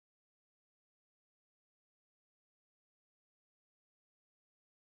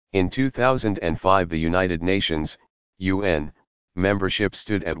 In 2005 the United Nations, UN, membership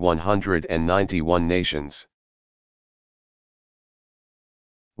stood at 191 nations.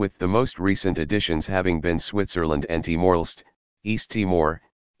 With the most recent additions having been Switzerland and Timor-Leste, East Timor,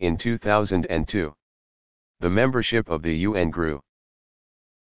 in 2002. The membership of the UN grew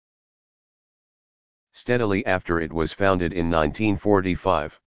steadily after it was founded in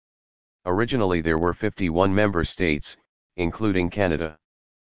 1945. Originally there were 51 member states, including Canada,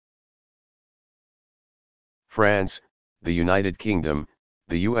 France, the United Kingdom,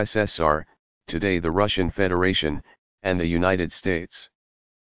 the USSR, today the Russian Federation, and the United States.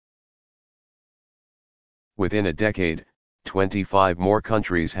 Within a decade, 25 more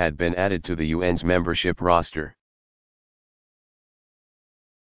countries had been added to the UN's membership roster.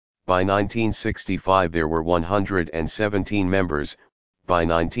 By 1965 there were 117 members, by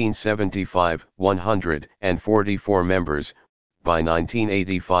 1975 144 members, by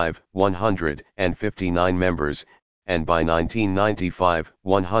 1985 159 members, and by 1995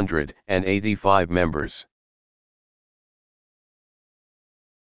 185 members.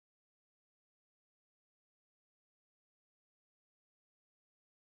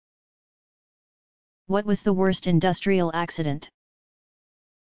 What was the worst industrial accident?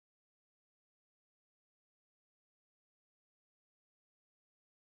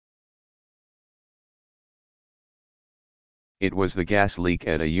 It was the gas leak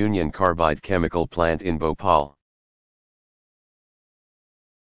at a Union Carbide chemical plant in Bhopal,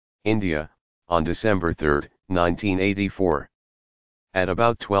 India, on December 3, 1984. At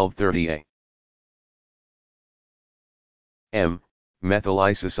about 12:30 a.m., methyl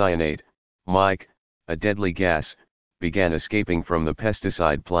isocyanate, MIC, a deadly gas, began escaping from the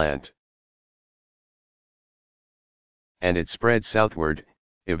pesticide plant. And it spread southward,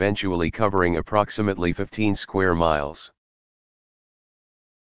 eventually covering approximately 15 square miles.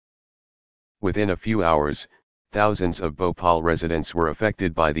 Within a few hours, thousands of Bhopal residents were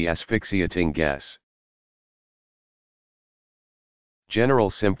affected by the asphyxiating gas.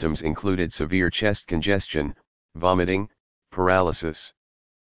 General symptoms included severe chest congestion, vomiting, paralysis,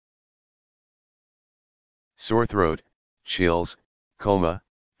 sore throat, chills, coma,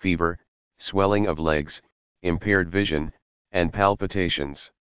 fever, swelling of legs, impaired vision, and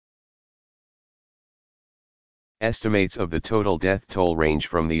palpitations. Estimates of the total death toll range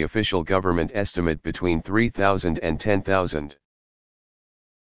from the official government estimate between 3,000 and 10,000.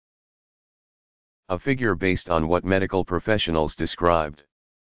 A figure based on what medical professionals described.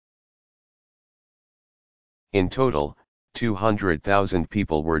 In total, 200,000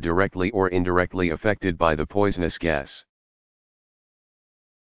 people were directly or indirectly affected by the poisonous gas.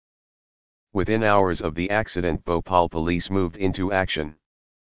 Within hours of the accident, Bhopal police moved into action,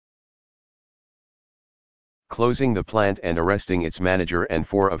 closing the plant and arresting its manager and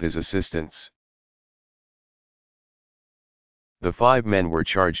 4 of his assistants. The 5 men were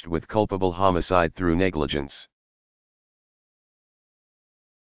charged with culpable homicide through negligence.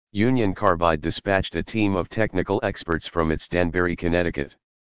 Union Carbide dispatched a team of technical experts from its Danbury, Connecticut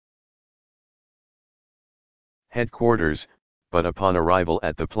headquarters, but upon arrival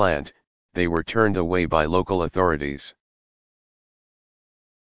at the plant, they were turned away by local authorities.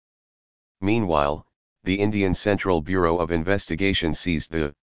 Meanwhile, the Indian Central Bureau of Investigation seized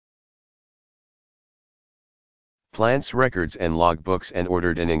the plant's records and logbooks and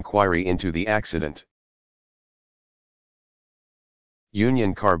ordered an inquiry into the accident.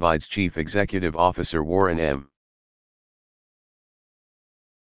 Union Carbide's Chief Executive Officer Warren M.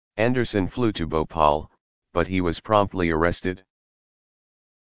 Anderson flew to Bhopal, but he was promptly arrested.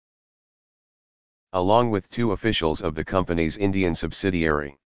 along with 2 officials of the company's Indian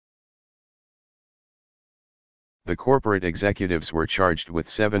subsidiary. The corporate executives were charged with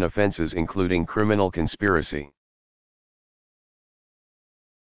 7 offenses including criminal conspiracy,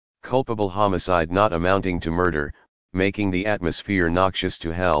 culpable homicide not amounting to murder, making the atmosphere noxious to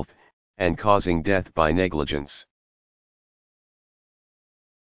health, and causing death by negligence.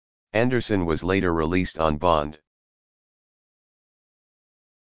 Anderson was later released on bond.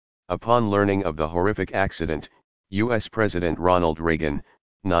 Upon learning of the horrific accident, U.S. President Ronald Reagan,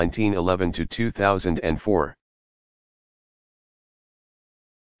 1911 to 2004,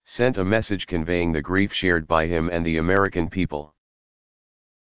 sent a message conveying the grief shared by him and the American people.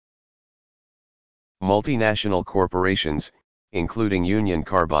 Multinational corporations, including Union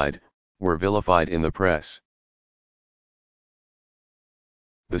Carbide, were vilified in the press.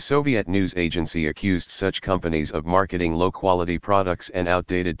 The Soviet news agency accused such companies of marketing low-quality products and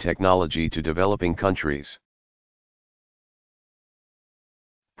outdated technology to developing countries.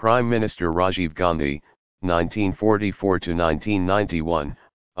 Prime Minister Rajiv Gandhi, 1944 to 1991,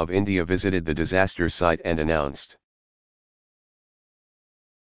 of India visited the disaster site and announced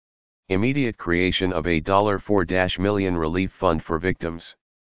immediate creation of a $4 million relief fund for victims.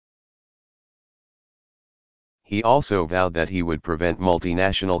 He also vowed that he would prevent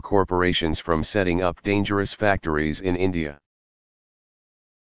multinational corporations from setting up dangerous factories in India.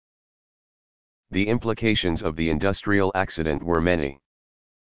 The implications of the industrial accident were many.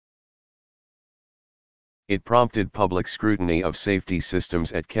 It prompted public scrutiny of safety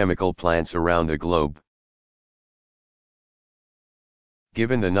systems at chemical plants around the globe.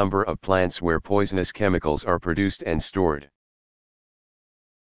 Given the number of plants where poisonous chemicals are produced and stored,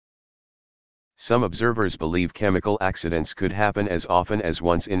 some observers believe chemical accidents could happen as often as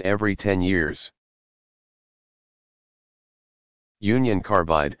once in every 10 years. Union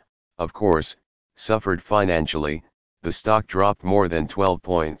Carbide, of course, suffered financially. The stock dropped more than 12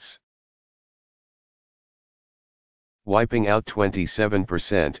 points, wiping out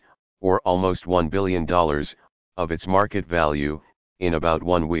 27%, or almost $1 billion, of its market value, in about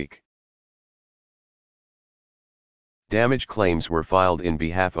 1 week. Damage claims were filed in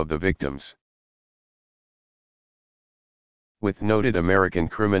behalf of the victims, with noted American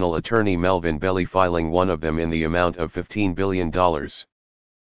criminal attorney Melvin Belli filing one of them in the amount of $15 billion.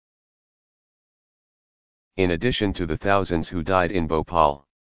 In addition to the thousands who died in Bhopal,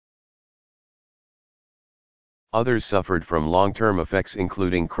 others suffered from long-term effects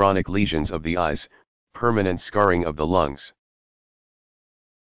including chronic lesions of the eyes, permanent scarring of the lungs,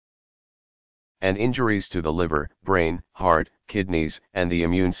 and injuries to the liver, brain, heart, kidneys, and the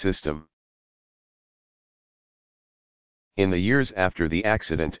immune system. In the years after the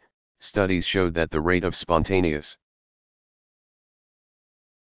accident, studies showed that the rate of spontaneous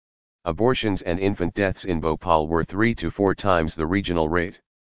abortions and infant deaths in Bhopal were 3 to 4 times the regional rate.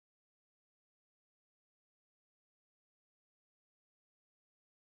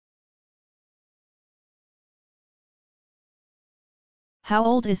 How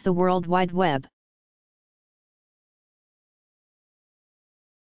old is the World Wide Web?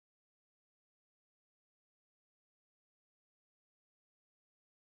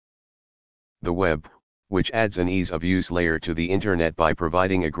 The web, which adds an ease of use layer to the Internet by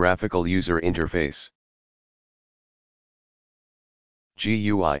providing a graphical user interface,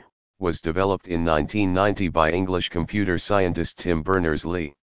 GUI, was developed in 1990 by English computer scientist Tim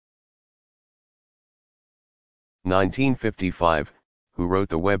Berners-Lee. 1955, who wrote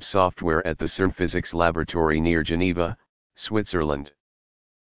the web software at the CERN Physics Laboratory near Geneva, Switzerland.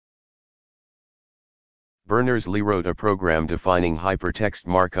 Berners-Lee wrote a program defining hypertext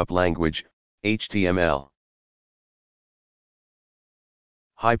markup language, HTML.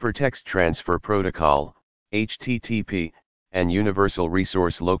 Hypertext Transfer Protocol, HTTP, and Universal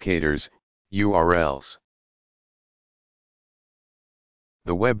Resource Locators, URLs.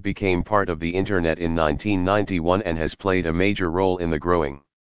 The web became part of the Internet in 1991 and has played a major role in the growing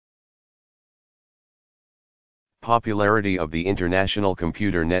popularity of the International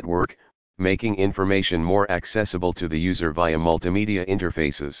Computer Network, making information more accessible to the user via multimedia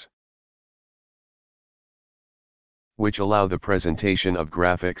interfaces, which allow the presentation of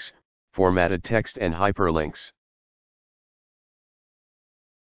graphics, formatted text and hyperlinks,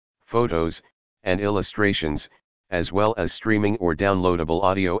 photos, and illustrations, as well as streaming or downloadable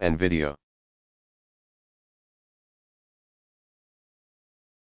audio and video.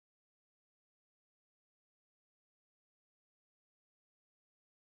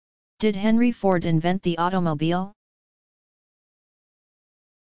 Did Henry Ford invent the automobile?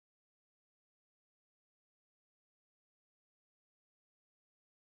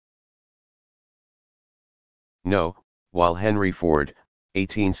 No, while Henry Ford,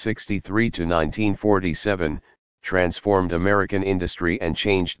 1863 to 1947, transformed American industry and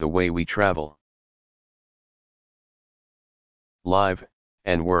changed the way we travel, live,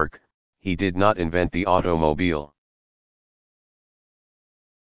 and work, he did not invent the automobile.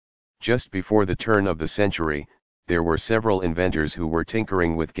 Just before the turn of the century, there were several inventors who were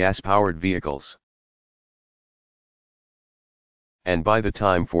tinkering with gas-powered vehicles. And by the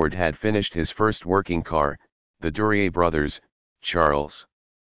time Ford had finished his first working car, the Duryea brothers, Charles,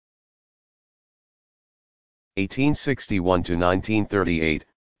 1861 to 1938,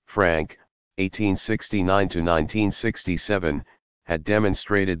 Frank, 1869 to 1967, had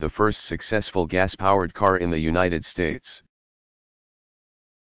demonstrated the first successful gas-powered car in the United States.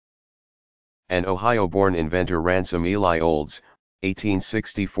 An Ohio-born inventor, Ransom Eli Olds,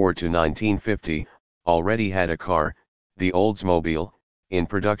 1864 to 1950, already had a car, the Oldsmobile, in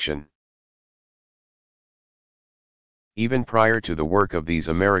production. Even prior to the work of these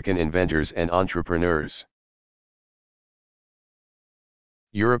American inventors and entrepreneurs,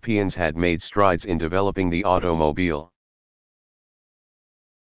 Europeans had made strides in developing the automobile.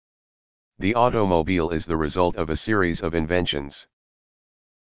 The automobile is the result of a series of inventions,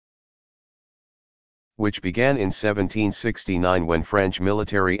 which began in 1769 when French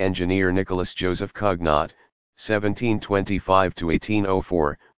military engineer Nicolas-Joseph Cugnot, 1725 to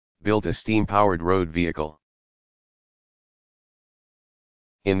 1804, built a steam-powered road vehicle.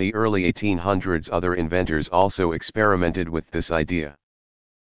 In the early 1800s, other inventors also experimented with this idea,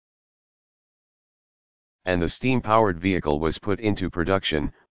 and the steam-powered vehicle was put into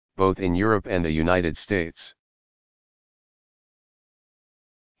production, both in Europe and the United States.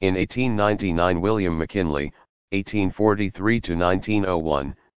 In 1899, William McKinley, 1843 to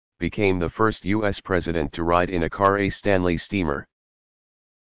 1901, became the first U.S. president to ride in a car, a Stanley steamer.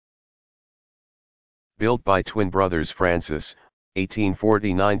 Built by twin brothers Francis,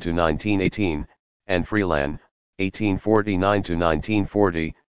 1849 to 1918, and Freeland, 1849 to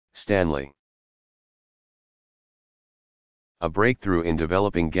 1940, Stanley. A breakthrough in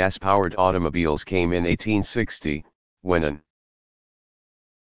developing gas-powered automobiles came in 1860, when an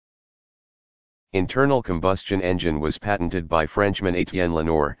internal combustion engine was patented by Frenchman Étienne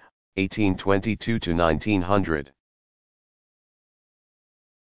Lenoir, 1822 to 1900.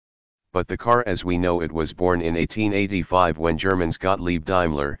 But the car as we know it was born in 1885 when Germans Gottlieb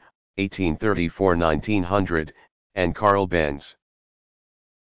Daimler, 1834-1900, and Carl Benz,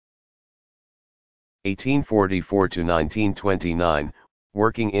 1844 to 1929,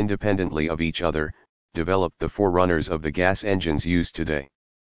 working independently of each other, developed the forerunners of the gas engines used today.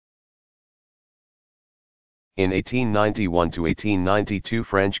 In 1891 to 1892,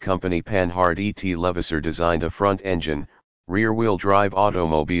 French company Panhard et Levasseur designed a front-engine, rear-wheel drive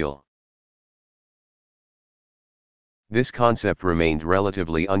automobile. This concept remained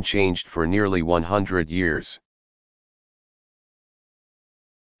relatively unchanged for nearly 100 years.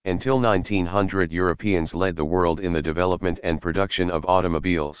 Until 1900, Europeans led the world in the development and production of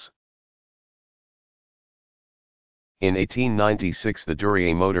automobiles. In 1896, the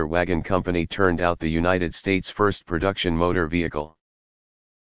Duryea Motor Wagon Company turned out the United States' first production motor vehicle.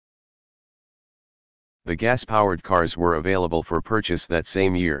 The gas-powered cars were available for purchase that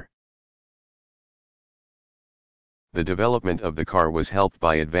same year. The development of the car was helped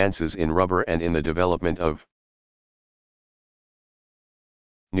by advances in rubber and in the development of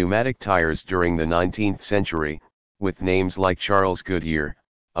pneumatic tires during the 19th century, with names like Charles Goodyear,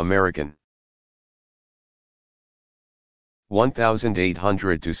 American,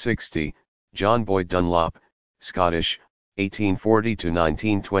 1800-60, John Boyd Dunlop, Scottish,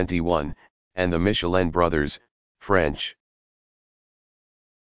 1840-1921, and the Michelin brothers, French.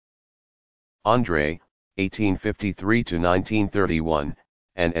 André, 1853-1931,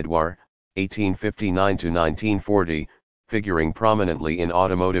 and Edouard, 1859-1940, figuring prominently in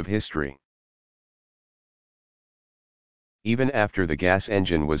automotive history. Even after the gas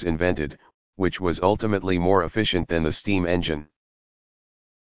engine was invented, which was ultimately more efficient than the steam engine,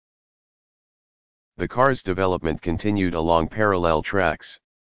 the car's development continued along parallel tracks.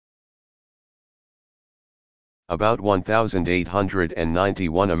 About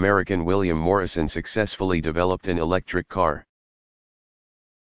 1891, American William Morrison successfully developed an electric car.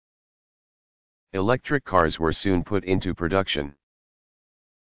 Electric cars were soon put into production,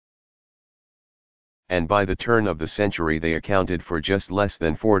 and by the turn of the century they accounted for just less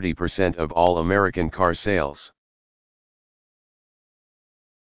than 40% of all American car sales.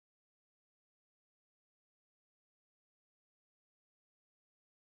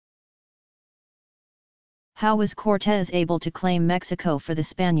 How was Cortés able to claim Mexico for the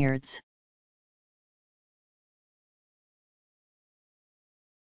Spaniards?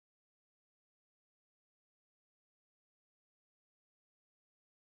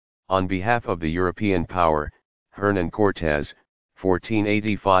 On behalf of the European power, Hernan Cortés,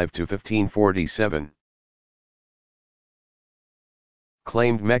 1485 to 1547.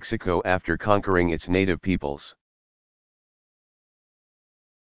 Claimed Mexico after conquering its native peoples.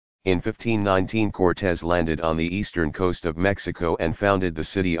 In 1519 Cortés landed on the eastern coast of Mexico and founded the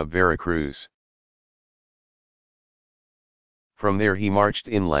city of Veracruz. From there he marched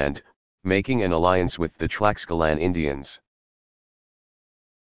inland, making an alliance with the Tlaxcalan Indians,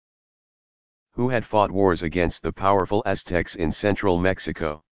 who had fought wars against the powerful Aztecs in central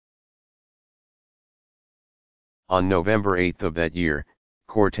Mexico. On November 8 of that year,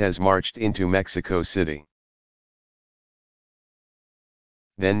 Cortés marched into Mexico City,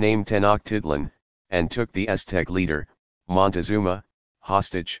 then named Tenochtitlan, and took the Aztec leader, Montezuma,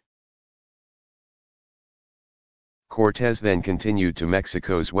 hostage. Cortés then continued to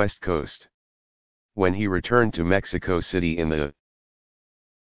Mexico's west coast. When he returned to Mexico City in the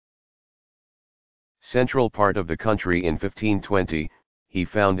central part of the country in 1520, he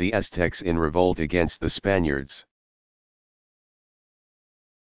found the Aztecs in revolt against the Spaniards.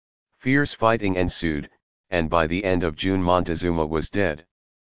 Fierce fighting ensued, and by the end of June Montezuma was dead.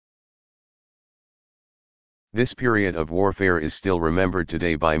 This period of warfare is still remembered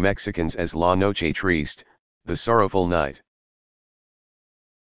today by Mexicans as La Noche Triste, the sorrowful night.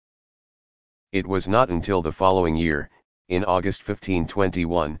 It was not until the following year, in August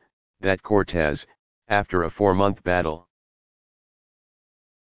 1521, that Cortés, after a 4-month battle,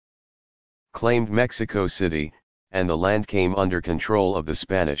 claimed Mexico City, and the land came under control of the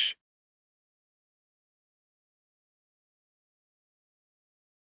Spanish.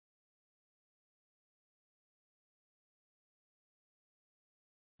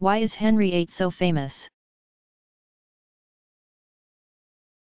 Why is Henry VIII so famous?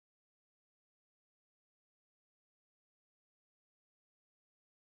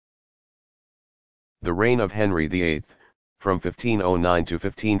 The reign of Henry VIII, from 1509 to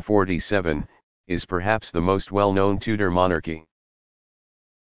 1547, is perhaps the most well-known Tudor monarchy.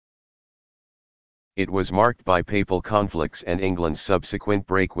 It was marked by papal conflicts and England's subsequent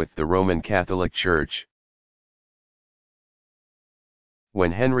break with the Roman Catholic Church.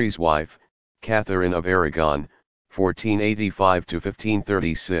 When Henry's wife, Catherine of Aragon, 1485 to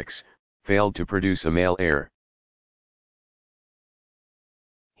 1536, failed to produce a male heir,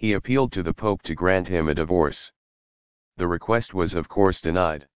 he appealed to the Pope to grant him a divorce. The request was of course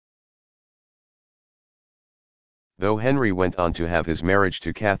denied. Though Henry went on to have his marriage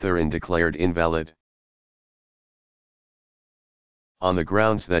to Catherine declared invalid, on the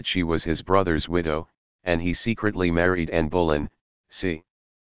grounds that she was his brother's widow, and he secretly married Anne Boleyn, c.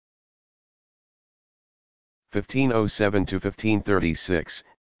 1507 to 1536,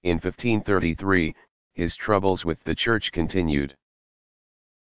 in 1533, his troubles with the Church continued.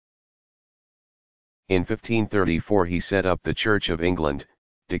 In 1534 he set up the Church of England,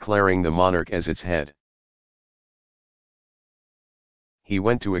 declaring the monarch as its head. He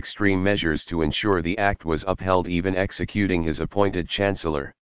went to extreme measures to ensure the act was upheld, even executing his appointed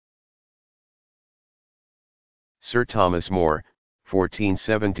chancellor, Sir Thomas More,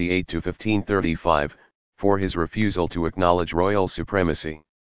 1478 to 1535, for his refusal to acknowledge royal supremacy.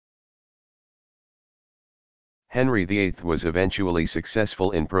 Henry VIII was eventually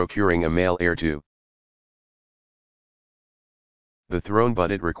successful in procuring a male heir to the throne,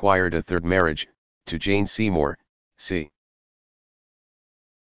 but it required a third marriage, to Jane Seymour, c.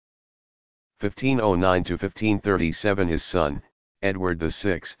 1509 to 1537. His son, Edward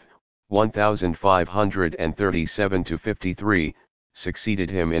VI, 1537 to 53, succeeded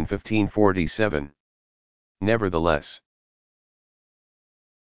him in 1547. Nevertheless,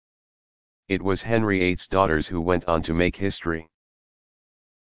 it was Henry VIII's daughters who went on to make history.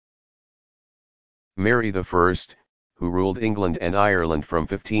 Mary I, who ruled England and Ireland from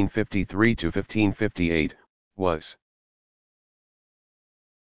 1553 to 1558, was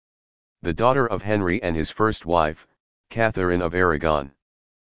the daughter of Henry and his first wife, Catherine of Aragon.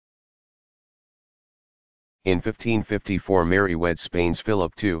 In 1554 Mary wed Spain's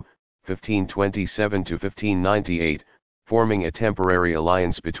Philip II, 1527 to 1598, forming a temporary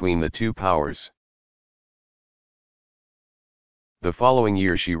alliance between the two powers. The following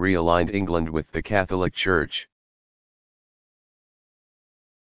year she realigned England with the Catholic Church,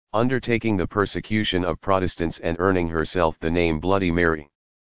 undertaking the persecution of Protestants and earning herself the name Bloody Mary.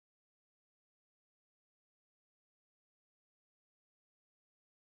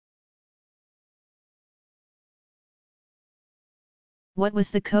 What was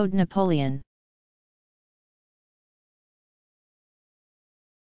the Code Napoleon?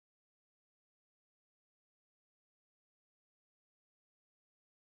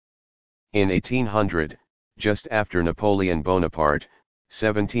 In 1800, just after Napoleon Bonaparte,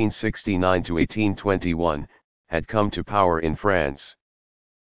 1769 to 1821, had come to power in France,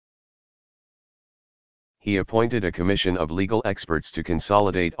 he appointed a commission of legal experts to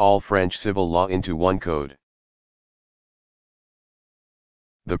consolidate all French civil law into one code.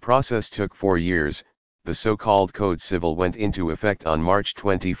 The process took 4 years. The so-called Code Civil went into effect on March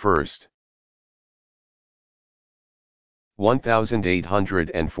 21,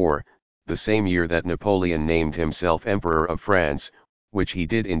 1804, the same year that Napoleon named himself Emperor of France, which he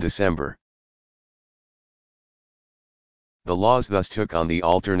did in December. The laws thus took on the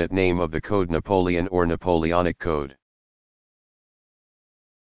alternate name of the Code Napoleon or Napoleonic Code.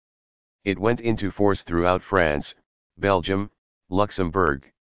 It went into force throughout France, Belgium, Luxembourg,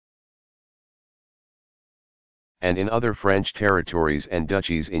 and in other French territories and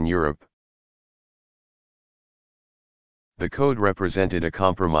duchies in Europe. The code represented a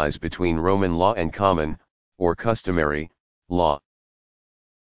compromise between Roman law and common, or customary, law.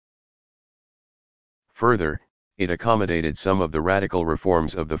 Further, it accommodated some of the radical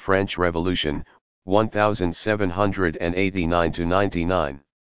reforms of the French Revolution, 1789–99.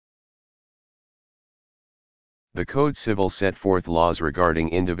 The Code Civil set forth laws regarding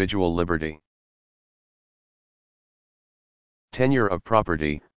individual liberty, tenure of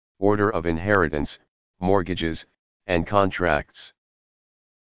property, order of inheritance, mortgages, and contracts.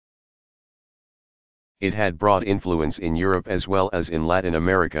 It had broad influence in Europe as well as in Latin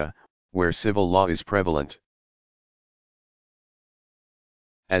America, where civil law is prevalent.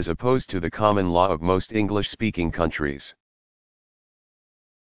 As opposed to the common law of most English-speaking countries.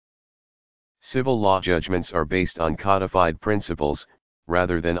 Civil law judgments are based on codified principles,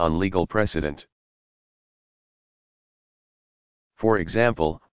 rather than on legal precedent. For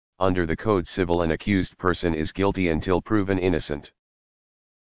example, under the Code Civil an accused person is guilty until proven innocent.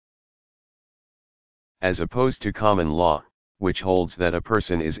 As opposed to common law, which holds that a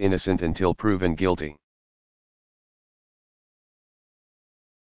person is innocent until proven guilty.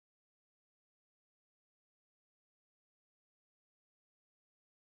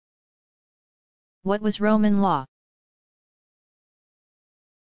 What was Roman law?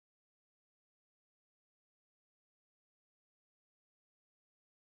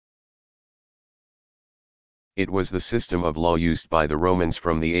 It was the system of law used by the Romans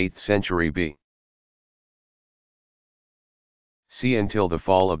from the 8th century B.C. until the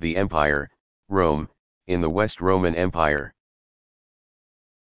fall of the empire, Rome, in the West Roman Empire,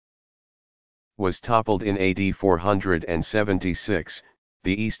 was toppled in AD 476,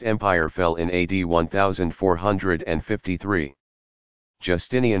 the East Empire fell in AD 1453.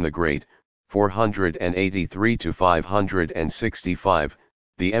 Justinian the Great, 483 to 565,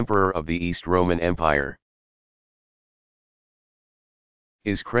 the Emperor of the East Roman Empire,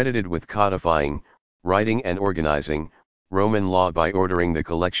 is credited with codifying, writing and organizing, Roman law by ordering the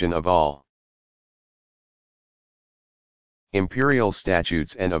collection of all imperial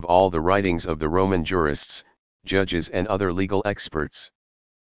statutes and of all the writings of the Roman jurists, judges and other legal experts.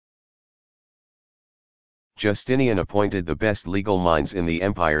 Justinian appointed the best legal minds in the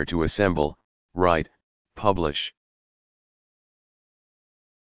empire to assemble, write, publish,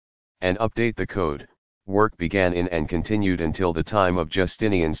 and update the code. Work began in and continued until the time of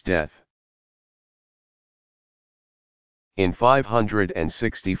Justinian's death. In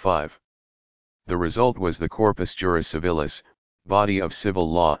 565. The result was the Corpus Juris Civilis, body of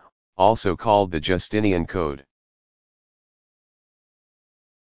civil law, also called the Justinian Code.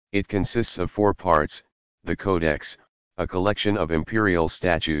 It consists of 4 parts: the Codex, a collection of imperial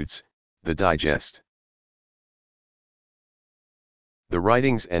statutes; the Digest, the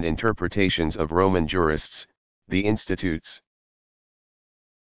writings and interpretations of Roman jurists; the Institutes,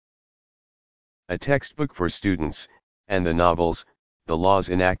 a textbook for students; and the Novels, the laws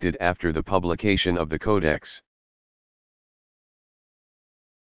enacted after the publication of the Codex.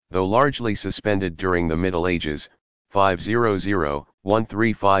 Though largely suspended during the Middle Ages,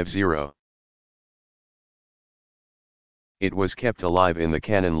 500–1350, it was kept alive in the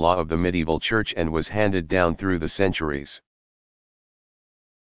canon law of the medieval church and was handed down through the centuries.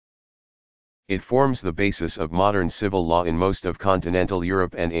 It forms the basis of modern civil law in most of continental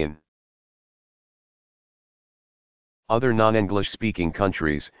Europe and in other non-English speaking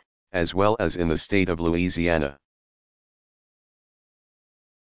countries, as well as in the state of Louisiana.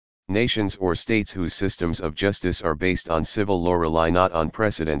 Nations or states whose systems of justice are based on civil law rely not on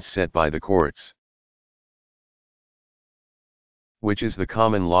precedents set by the courts, which is the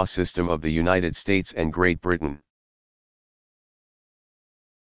common law system of the United States and Great Britain,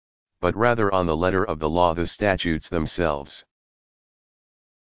 but rather on the letter of the law, the statutes themselves.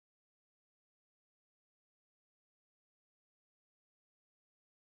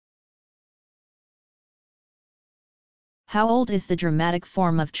 How old is the dramatic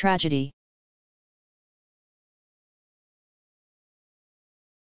form of tragedy?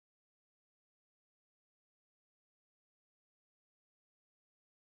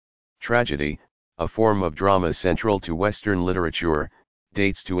 Tragedy, a form of drama central to Western literature,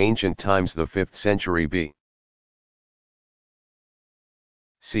 dates to ancient times, the 5th century B.C.,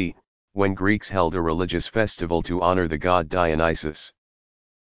 when Greeks held a religious festival to honor the god Dionysus,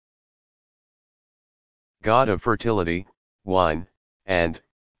 god of fertility, wine, and,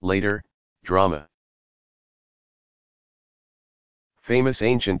 later, drama. Famous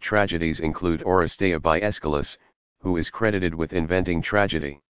ancient tragedies include Oresteia by Aeschylus, who is credited with inventing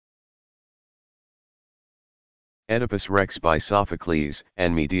tragedy; Oedipus Rex by Sophocles,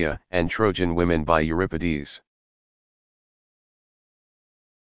 and Medea and Trojan Women by Euripides.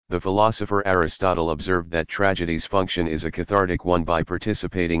 The philosopher Aristotle observed that tragedy's function is a cathartic one by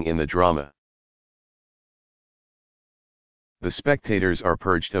participating in the drama. The spectators are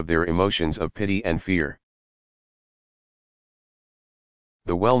purged of their emotions of pity and fear.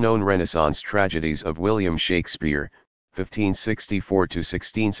 The well-known Renaissance tragedies of William Shakespeare,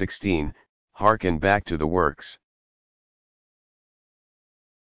 1564–1616, harken back to the works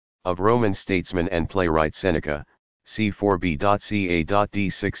of Roman statesman and playwright Seneca,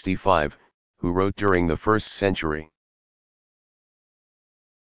 c4b.ca.d65, who wrote during the 1st century.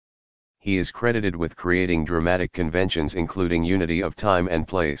 He is credited with creating dramatic conventions including unity of time and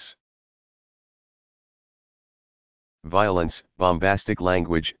place, violence, bombastic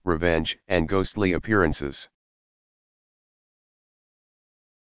language, revenge, and ghostly appearances.